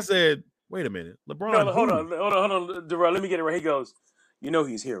 And I said, wait a minute, LeBron. No, hold on, Darrell, let me get it right. He goes,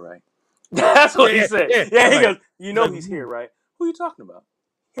 he's here, right? That's what he said. Yeah, he goes, he's here, right? Who are you talking about?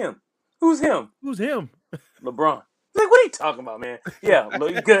 Him. Who's him? Who's him? LeBron. Like, what are you talking about, man? Yeah,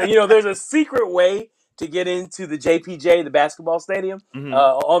 there's a secret way to get into the JPJ, the basketball stadium,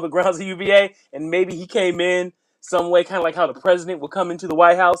 on the grounds of UVA, and maybe he came in some way, kind of like how the president would come into the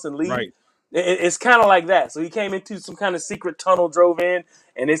White House and leave. Right. It's kind of like that. So he came into some kind of secret tunnel, drove in,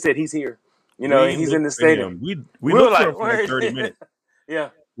 and they said he's here. He's in the stadium. We looked like, for like 30 minutes. Yeah.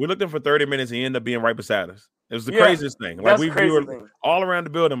 We looked in for 30 minutes and he ended up being right beside us. It was the craziest thing. Like we were all around the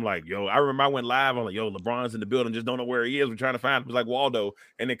building. Like, I remember I went live. I'm like, LeBron's in the building. Just don't know where he is. We're trying to find him. It was like Waldo.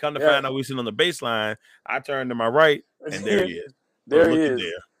 And then come to find out we sitting on the baseline. I turned to my right, and there he is. There he is.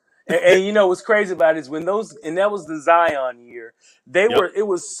 And what's crazy about it is when that was the Zion year. It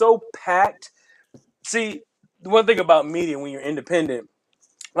was so packed. See, the one thing about media when you're independent,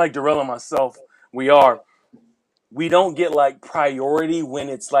 like Darrell and myself, we don't get like priority when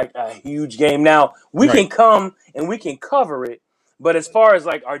it's like a huge game. Now we can come and we can cover it, but as far as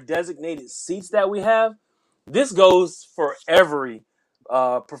like our designated seats that we have, this goes for every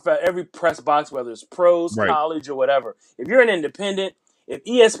press box, whether it's pros, college, or whatever. If you're an independent, if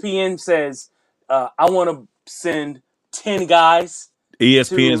ESPN says I want to send 10 guys.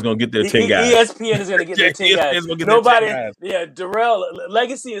 ESPN is going to get their 10 guys. ESPN is going to get their 10 guys. Nobody, Darrell,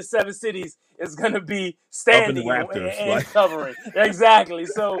 Legacy in 7 cities is going to be standing and covering. Exactly.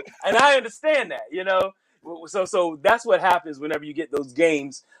 So, and I understand that, So that's what happens whenever you get those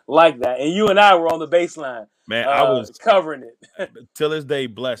games like that. And you and I were on the baseline. Man, I was covering it. Till this day,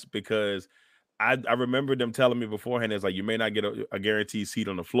 blessed because I remember them telling me beforehand, it's like, you may not get a guaranteed seat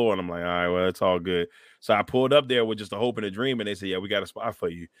on the floor. And I'm like, all right, well, it's all good. So I pulled up there with just a hope and a dream. And they said, yeah, we got a spot for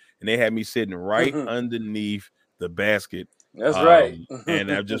you. And they had me sitting right underneath the basket. That's right.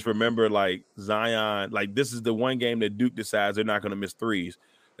 And I just remember like Zion, like this is the one game that Duke decides they're not going to miss threes.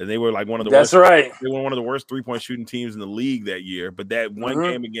 And they were like one of the worst. They were one of the worst 3-point shooting teams in the league that year. But that one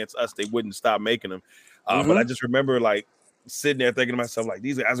game against us, they wouldn't stop making them. But I just remember like sitting there thinking to myself, like,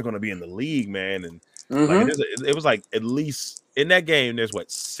 these guys are going to be in the league, man. And like, it was like at least in that game, there's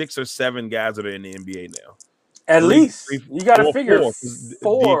 6 or 7 guys that are in the NBA now. At least you got to figure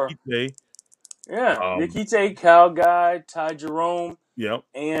 4. Yeah, Nikite, Cal Guy, Ty Jerome,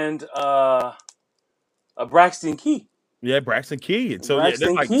 and Braxton Key. Yeah, Braxton Key. And so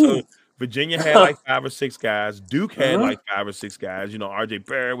so Virginia had like 5 or 6 guys. Duke had like 5 or 6 guys. RJ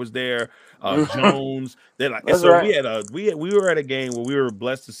Barrett was there. Jones. They're like, and so we were at a game where we were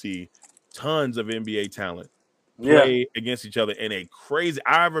blessed to see tons of NBA talent play against each other in a crazy.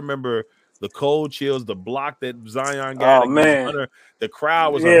 I remember the cold chills, the block that Zion got. Oh man, Hunter, the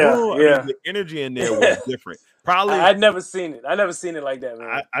crowd was the energy in there was different. Probably I'd never seen it. I never seen it like that,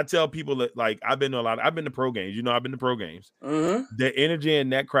 man. I tell people that like I've been to pro games. I've been to pro games. The energy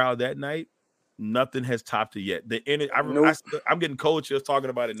in that crowd that night, nothing has topped it yet. The energy, I'm getting cold chills talking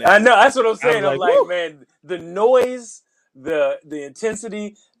about it now. I know that's what I'm saying. I'm like, man, the noise, the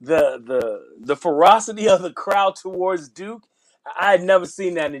intensity, the ferocity of the crowd towards Duke. I had never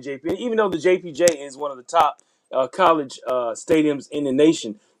seen that in the JP. Even though the JPJ is one of the top college stadiums in the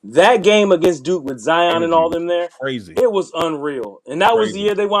nation, that game against Duke with Zion and all them there, crazy. It was unreal. And that was the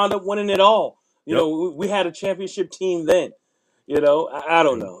year they wound up winning it all. You know, we had a championship team then. I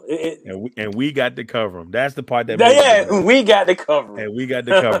don't know. And we got to cover them. That's the part that we got to cover them. And we got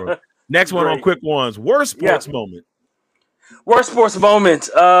to cover them. Next one on quick ones. Worst sports moment. Worst sports moment.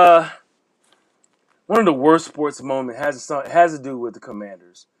 One of the worst sports moments has to do with the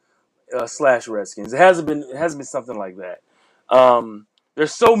Commanders. slash Redskins. It hasn't been something like that.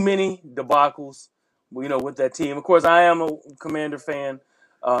 There's so many debacles, with that team. Of course, I am a Commander fan,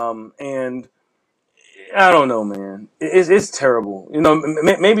 and I don't know, man. It's terrible.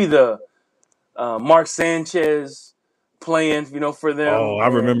 Maybe the Mark Sanchez playing, for them, Oh, I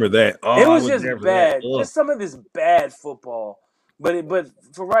and remember that. Oh, it I was was just there for that. bad. Ugh. Just some of this bad football. But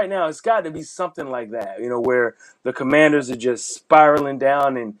for right now, it's got to be something like that, where the Commanders are just spiraling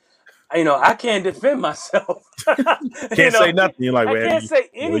down, and I can't defend myself. Can't say nothing. You're like, I well, can't say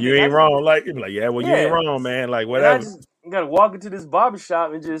you anything. ain't wrong. Like, you're like, yeah, well, you ain't Yeah, wrong, man. Like, and I whatever. just gotta walk into this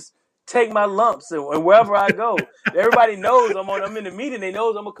barbershop and just take my lumps, and wherever I go, everybody knows I'm in the meeting. They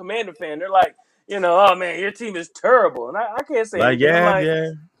knows I'm a Commander fan. They're like, oh man, your team is terrible, and I can't say Like, anything. I'm yeah, like,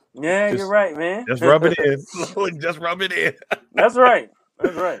 yeah. yeah, you're Just, right, man. just rub it in. Just rub it in. That's right.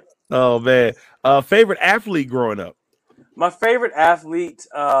 That's right. Oh man. Favorite athlete growing up? My favorite athlete,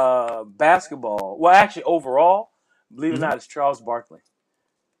 basketball. Well, actually, overall, believe it or Mhm. not, is Charles Barkley.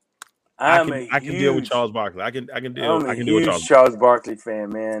 I I'm can deal with Charles Barkley. I can deal I'm a with huge Charles Barkley fan,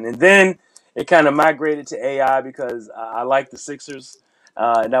 man. And then it kind of migrated to AI because I like the Sixers,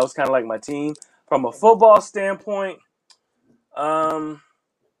 and that was kind of like my team. From a football standpoint, um,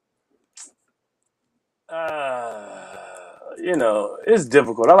 it's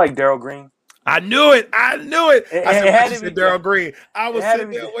difficult. I like Darryl Green. I knew it. I said, It had you to said be Darryl Green. I was it had to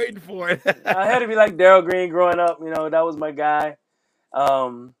sitting be- there waiting for it. I had to be like Darryl Green growing up. That was my guy.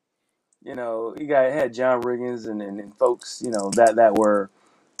 Had John Riggins and folks, that were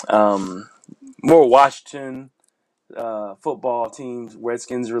more Washington football teams,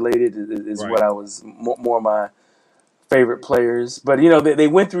 Redskins related is Right. what I was more my favorite players. But they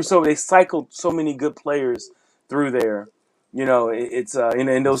went through they cycled so many good players through there.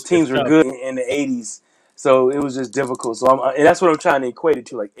 And those teams were tough. good in the '80s, so it was just difficult. So and that's what I'm trying to equate it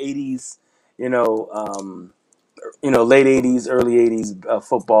to, like '80s, late '80s, early '80s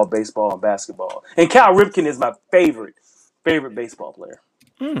football, baseball, and basketball. And Cal Ripken is my favorite baseball player.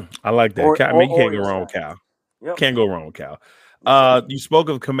 I like that. Cal, you can't go wrong with Cal. Yep. Can't go wrong with Cal. You spoke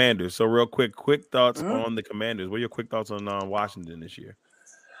of Commanders, so real quick thoughts on the Commanders. What are your quick thoughts on Washington this year?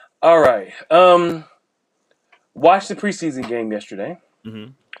 All right. Watched the preseason game yesterday.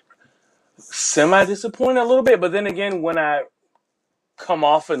 Mm-hmm. Semi disappointed a little bit, but then again, when I come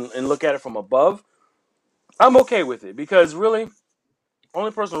off and look at it from above, I'm okay with it because really,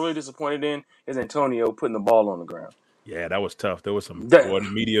 only person I'm really disappointed in is Antonio putting the ball on the ground. Yeah, that was tough. There was some the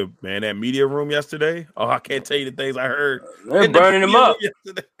media, man. That media room yesterday. Oh, I can't tell you the things I heard. They're burning him up.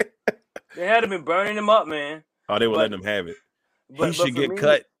 Yesterday. They had to been burning him up, man. Oh, they were letting him have it. He should get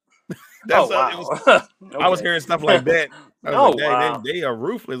cut. That's wow. I was hearing stuff like that. I was like, wow. They are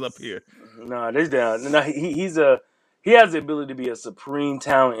ruthless up here. No, they're down. No, he has the ability to be a supreme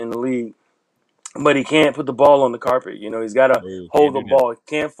talent in the league, but he can't put the ball on the carpet. He's got to hold the ball. He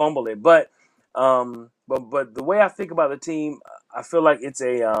can't fumble it. But the way I think about the team, I feel like it's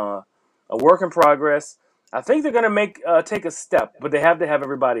a work in progress. I think they're going to take a step, but they have to have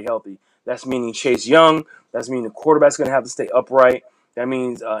everybody healthy. That's meaning Chase Young. That's meaning the quarterback's going to have to stay upright. That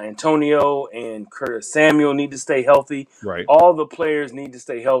means Antonio and Curtis Samuel need to stay healthy. Right. All the players need to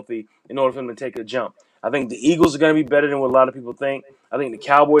stay healthy in order for them to take a jump. I think the Eagles are going to be better than what a lot of people think. I think the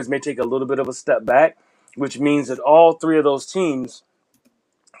Cowboys may take a little bit of a step back, which means that all three of those teams,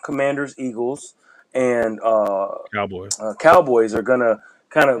 Commanders, Eagles, and Cowboys are going to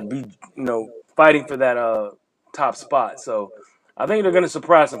kind of be, fighting for that top spot. So I think they're going to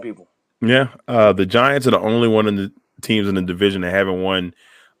surprise some people. Yeah. The Giants are the only one in the teams in the division that haven't won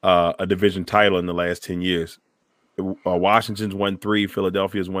a division title in the last 10 years. Washington's won 3,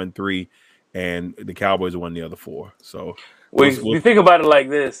 Philadelphia's won 3, and the Cowboys have won the other 4. So you think about it like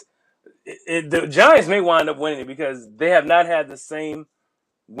this, the Giants may wind up winning it because they have not had the same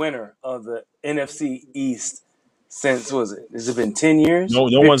winner of the NFC East since, has it been 10 years? No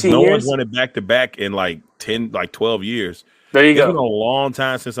one's won it back to back in like 12 years. There you go. It's been a long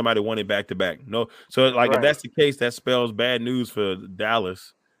time since somebody won it back to back. No, so if that's the case, that spells bad news for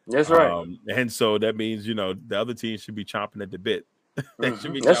Dallas. That's right. And so that means the other team should be chomping at the bit.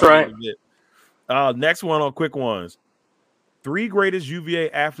 That's right. Next one on quick ones: 3 greatest UVA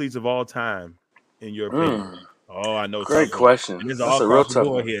athletes of all time, in your opinion. Oh, I know. Great question. That's a real tough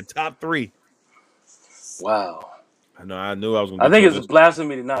one here. Top 3. Wow. I knew I was going to. I think it's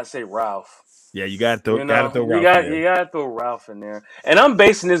blasphemy to not say Ralph. Yeah, you got to throw Ralph. You got to throw Ralph in there, and I'm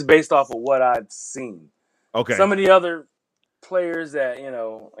basing this based off of what I've seen. Okay. Some of the other players that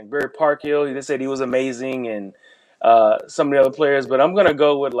like Barry Parkhill, they said he was amazing, and some of the other players, but I'm gonna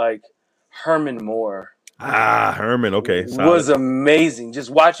go with like Herman Moore. Herman. Okay, was solid. amazing. Just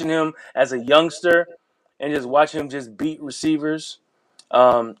watching him as a youngster and just watching him just beat receivers.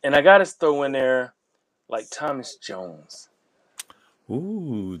 And I got to throw in there like Thomas Jones.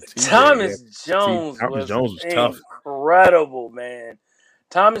 Ooh, TJ. Thomas See, Jones Thomas was Jones was tough. incredible, man.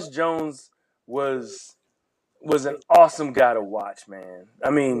 Thomas Jones was an awesome guy to watch, man. I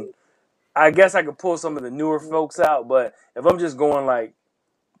mean, I guess I could pull some of the newer folks out, but if I'm just going like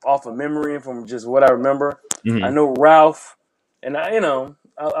off of memory and from just what I remember, I know Ralph, and I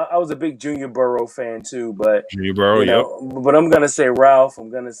was a big Junior Burrow fan too, but Junior Burrow, but I'm gonna say Ralph. I'm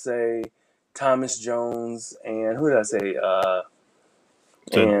gonna say Thomas Jones, and who did I say?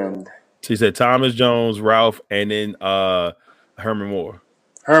 So he said Thomas Jones, Ralph, and then Herman Moore.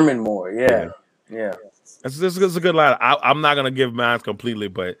 Herman Moore, yeah. This is a good line. I'm not gonna give mine completely,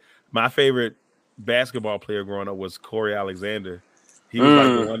 but my favorite basketball player growing up was Corey Alexander. He was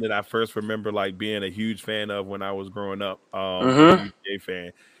like the one that I first remember like being a huge fan of when I was growing up. UGA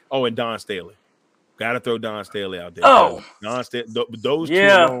fan. Oh, and Don Staley. Got to throw Don Staley out there. Oh, Don Staley, those two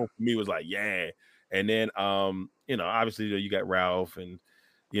alone for me was like, yeah. And then obviously you got Ralph and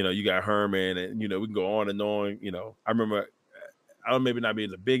you got Herman, and we can go on and on. I remember I don't maybe not be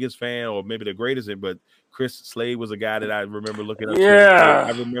the biggest fan or maybe the greatest, but Chris Slade was a guy that I remember looking up to. Yeah. I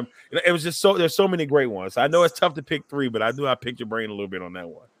remember it was just there's so many great ones. I know it's tough to pick three, but I picked your brain a little bit on that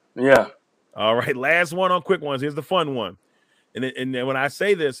one. Yeah. All right. Last one on quick ones. Here's the fun one. And when I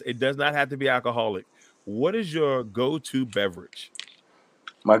say this, it does not have to be alcoholic. What is your go-to beverage?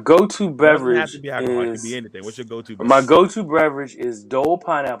 My go-to beverage doesn't have to be alcoholic. It could be anything. What's your go-to beverage? My go-to beverage is Dole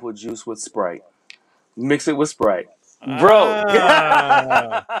pineapple juice with Sprite. Mix it with Sprite. Bro.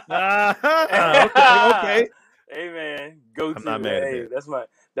 Okay. Hey man, go I'm to. not mad at Hey, that. that's my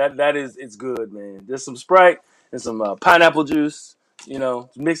it's good, man. There's some Sprite and some pineapple juice.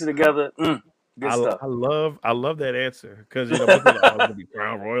 Mix it together. Good stuff. I love that answer because most people are gonna be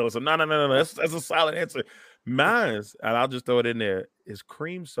Crown Royal or something. No. That's a solid answer. Mine's, and I'll just throw it in there, is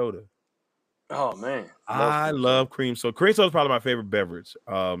cream soda. Oh man, I love cream soda. Cream soda is probably my favorite beverage.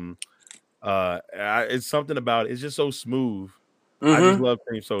 It's something about it. It's just so smooth. I just love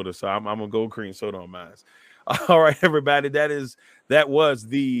cream soda, so I'm gonna go cream soda on mine. All right, everybody. That was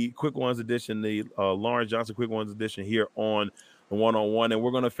the Quick Ones edition, the Lawrence Johnson Quick Ones edition here on the 1-on-1, and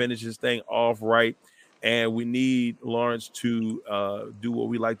we're gonna finish this thing off right. And we need Lawrence to do what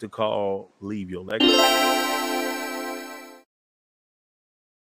we like to call leave your legacy.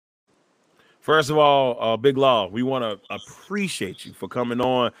 First of all, Big Law, we want to appreciate you for coming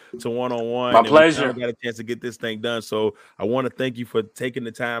on to 1-on-1. My pleasure. We got a chance to get this thing done, so I want to thank you for taking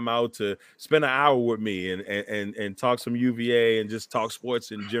the time out to spend an hour with me and talk some UVA and just talk sports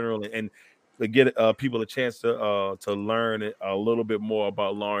in general and to get people a chance to learn a little bit more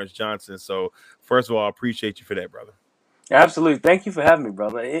about Lawrence Johnson. So, first of all, I appreciate you for that, brother. Absolutely, thank you for having me,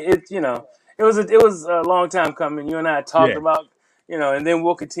 brother. It was a long time coming. You and I talked about. And then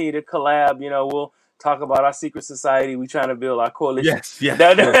we'll continue to collab. We'll talk about our secret society. We trying to build our coalition. Yes,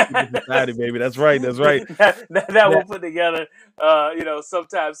 secret society, baby. That's right. that we'll put together.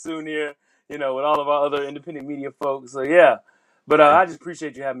 Sometime soon here. With all of our other independent media folks. So yeah, but I just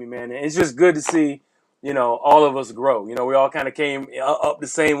appreciate you having me, man. And it's just good to see, all of us grow. We all kind of came up the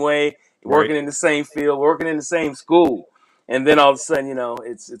same way, working in the same field, working in the same school, and then all of a sudden,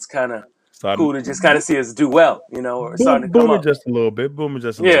 it's kind of cool to just kind of see us do well, or starting to come up. Just a little bit. Little bit.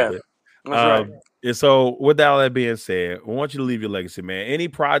 That's right. And so with all that being said, I want you to leave your legacy, man.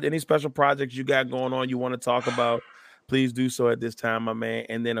 Any special projects you got going on you want to talk about, please do so at this time, my man.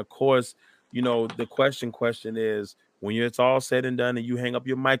 And then, of course, the question is, when it's all said and done and you hang up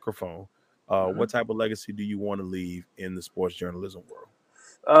your microphone, what type of legacy do you want to leave in the sports journalism world?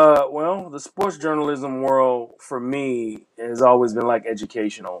 Well, the sports journalism world for me has always been like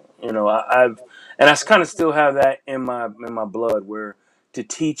educational. I kind of still have that in my blood, where to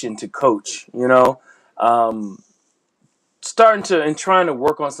teach and to coach. Starting to and trying to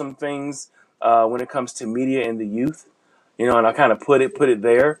work on some things when it comes to media and the youth. And I kind of put it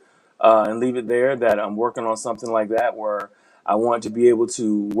there and leave it there. That I'm working on something like that, where I want to be able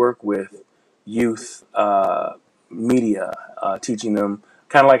to work with youth media, teaching them.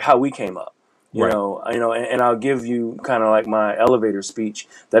 Kind of like how we came up, and I'll give you kind of like my elevator speech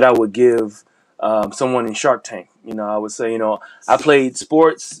that I would give someone in Shark Tank. I would say, I played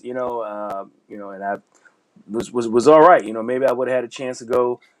sports, and I was all right. Maybe I would have had a chance to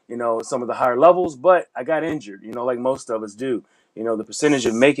go, some of the higher levels, but I got injured, like most of us do. The percentage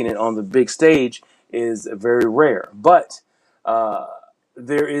of making it on the big stage is very rare, but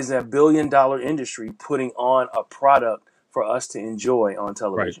there is a $1 billion industry putting on a product for us to enjoy on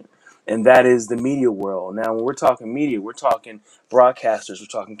television. And that is the media world. Now, when we're talking media, we're talking broadcasters, we're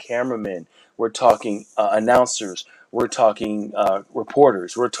talking cameramen, we're talking announcers, we're talking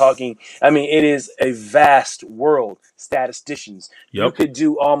reporters, we're talking, it is a vast world. Statisticians. Yep. You could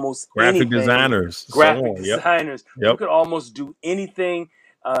do almost graphic anything. designers. Graphic designers. Yep. You could almost do anything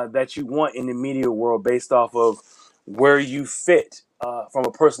that you want in the media world based off of where you fit. From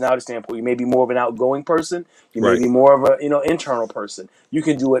a personality standpoint, you may be more of an outgoing person. You may be more of a internal person. You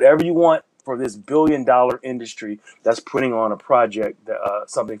can do whatever you want for this billion-dollar industry that's putting on a project,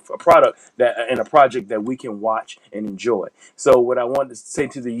 a product that we can watch and enjoy. So what I want to say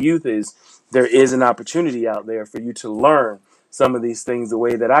to the youth is there is an opportunity out there for you to learn some of these things the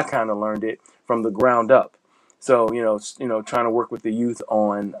way that I kind of learned it from the ground up. So trying to work with the youth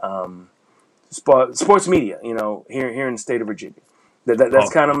on sports media, here in the state of Virginia.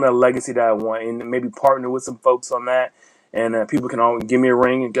 That's kind of the legacy that I want, and maybe partner with some folks on that. And people can all give me a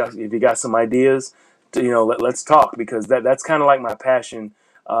ring if you got some ideas. Let's talk, because that's kind of like my passion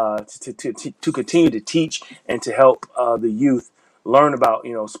to continue to teach and to help the youth learn about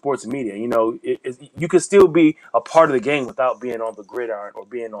sports media. You could still be a part of the game without being on the gridiron or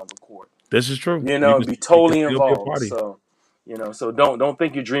being on the court. This is true. Be totally involved. So don't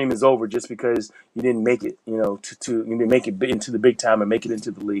think your dream is over just because you didn't make it, you didn't make it into the big time and make it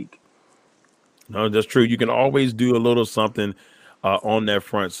into the league. No, that's true. You can always do a little something on that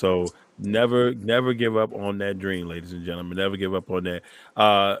front. So never give up on that dream, ladies and gentlemen. Never give up on that.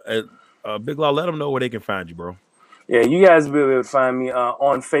 Big Law, let them know where they can find you, bro. Yeah, you guys will be able to find me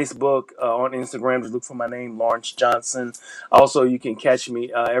on Facebook, on Instagram. Just look for my name, Lawrence Johnson. Also, you can catch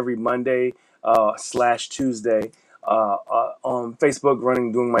me every Monday / Tuesday. On Facebook,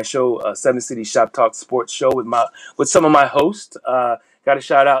 doing my show, Seven City Shop Talk Sports Show with some of my hosts. Got a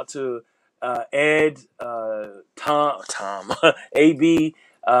shout out to Ed, Tom, AB.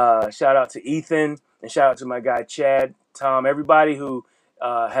 Shout out to Ethan, and shout out to my guy Chad, Tom, everybody who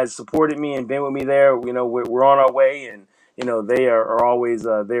has supported me and been with me there. We're on our way, and they are always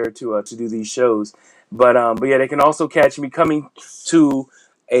there to do these shows. But yeah, they can also catch me coming to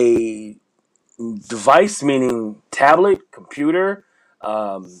a device, meaning tablet, computer,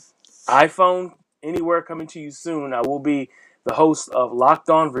 iPhone, anywhere, coming to you soon. I will be the host of Locked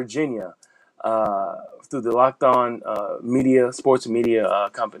On Virginia through the Locked On sports media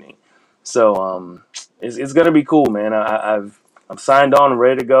company. So it's gonna be cool, man. I'm signed on and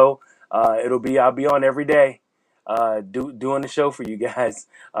ready to go. I'll be on every day doing the show for you guys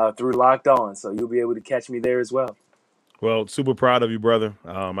through Locked On. So you'll be able to catch me there as well. Well, super proud of you, brother.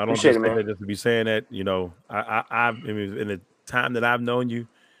 I don't just say that just to be saying that. In the time that I've known you,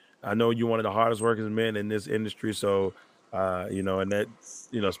 I know you're one of the hardest working men in this industry. So, and that,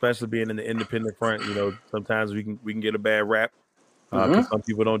 especially being in the independent front, sometimes we can get a bad rap. 'Cause some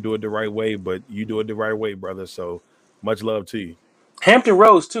people don't do it the right way, but you do it the right way, brother. So much love to you. Hampton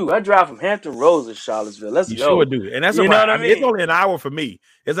Roads too. I drive from Hampton Roads to Charlottesville. Let's go. You sure do. And that's what I mean. It's only an hour for me.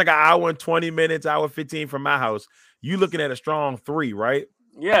 It's like an hour and 20 minutes, hour 15 from my house. You looking at a strong 3, right?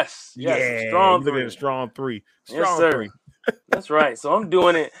 Yes. Yeah, strong 3. Looking at a strong 3. Strong, yes, sir. 3. That's right. So I'm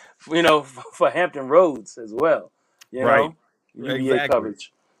doing it, for Hampton Roads as well. Right. Exactly.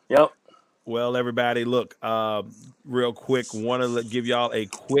 Coverage. Yep. Well, everybody, look, real quick, want to give y'all a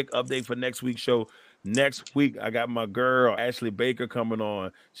quick update for next week's show. Next week, I got my girl, Ashley Baker, coming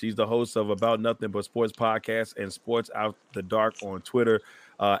on. She's the host of About Nothing But Sports podcast and Sports Out the Dark on Twitter.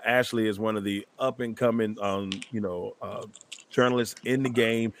 Ashley is one of the up-and-coming, journalists in the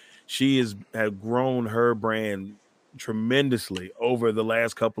game. She has grown her brand tremendously over the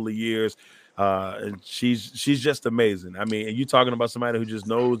last couple of years. And she's just amazing. I mean, and you talking about somebody who just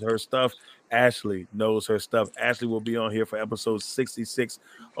knows her stuff. Ashley knows her stuff. Ashley will be on here for episode 66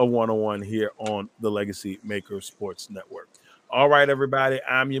 of 101 here on the Legacy Maker Sports Network. All right, everybody.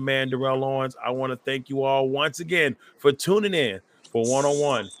 I'm your man, Darrell Lawrence. I want to thank you all once again for tuning in for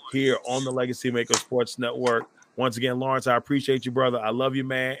 101 here on the Legacy Maker Sports Network. Once again, Lawrence, I appreciate you, brother. I love you,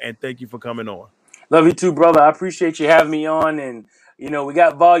 man, and thank you for coming on. Love you too, brother. I appreciate you having me on, and we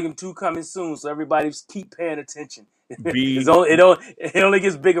got volume 2 coming soon, so everybody keep paying attention. It only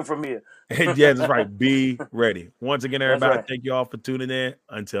gets bigger from here. Yeah, that's right. Be ready. Once again, everybody, right. Thank you all for tuning in.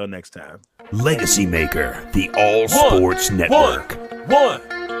 Until next time. Legacy Maker, the All Sports Network. One.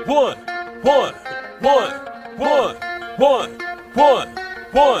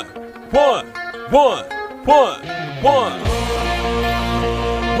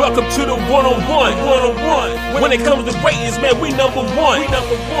 Welcome to the 101. When it comes to ratings, man, we number one.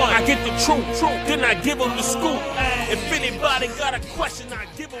 I get the truth, then I give them the scoop. If anybody got a question, I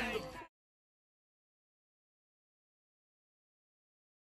give them the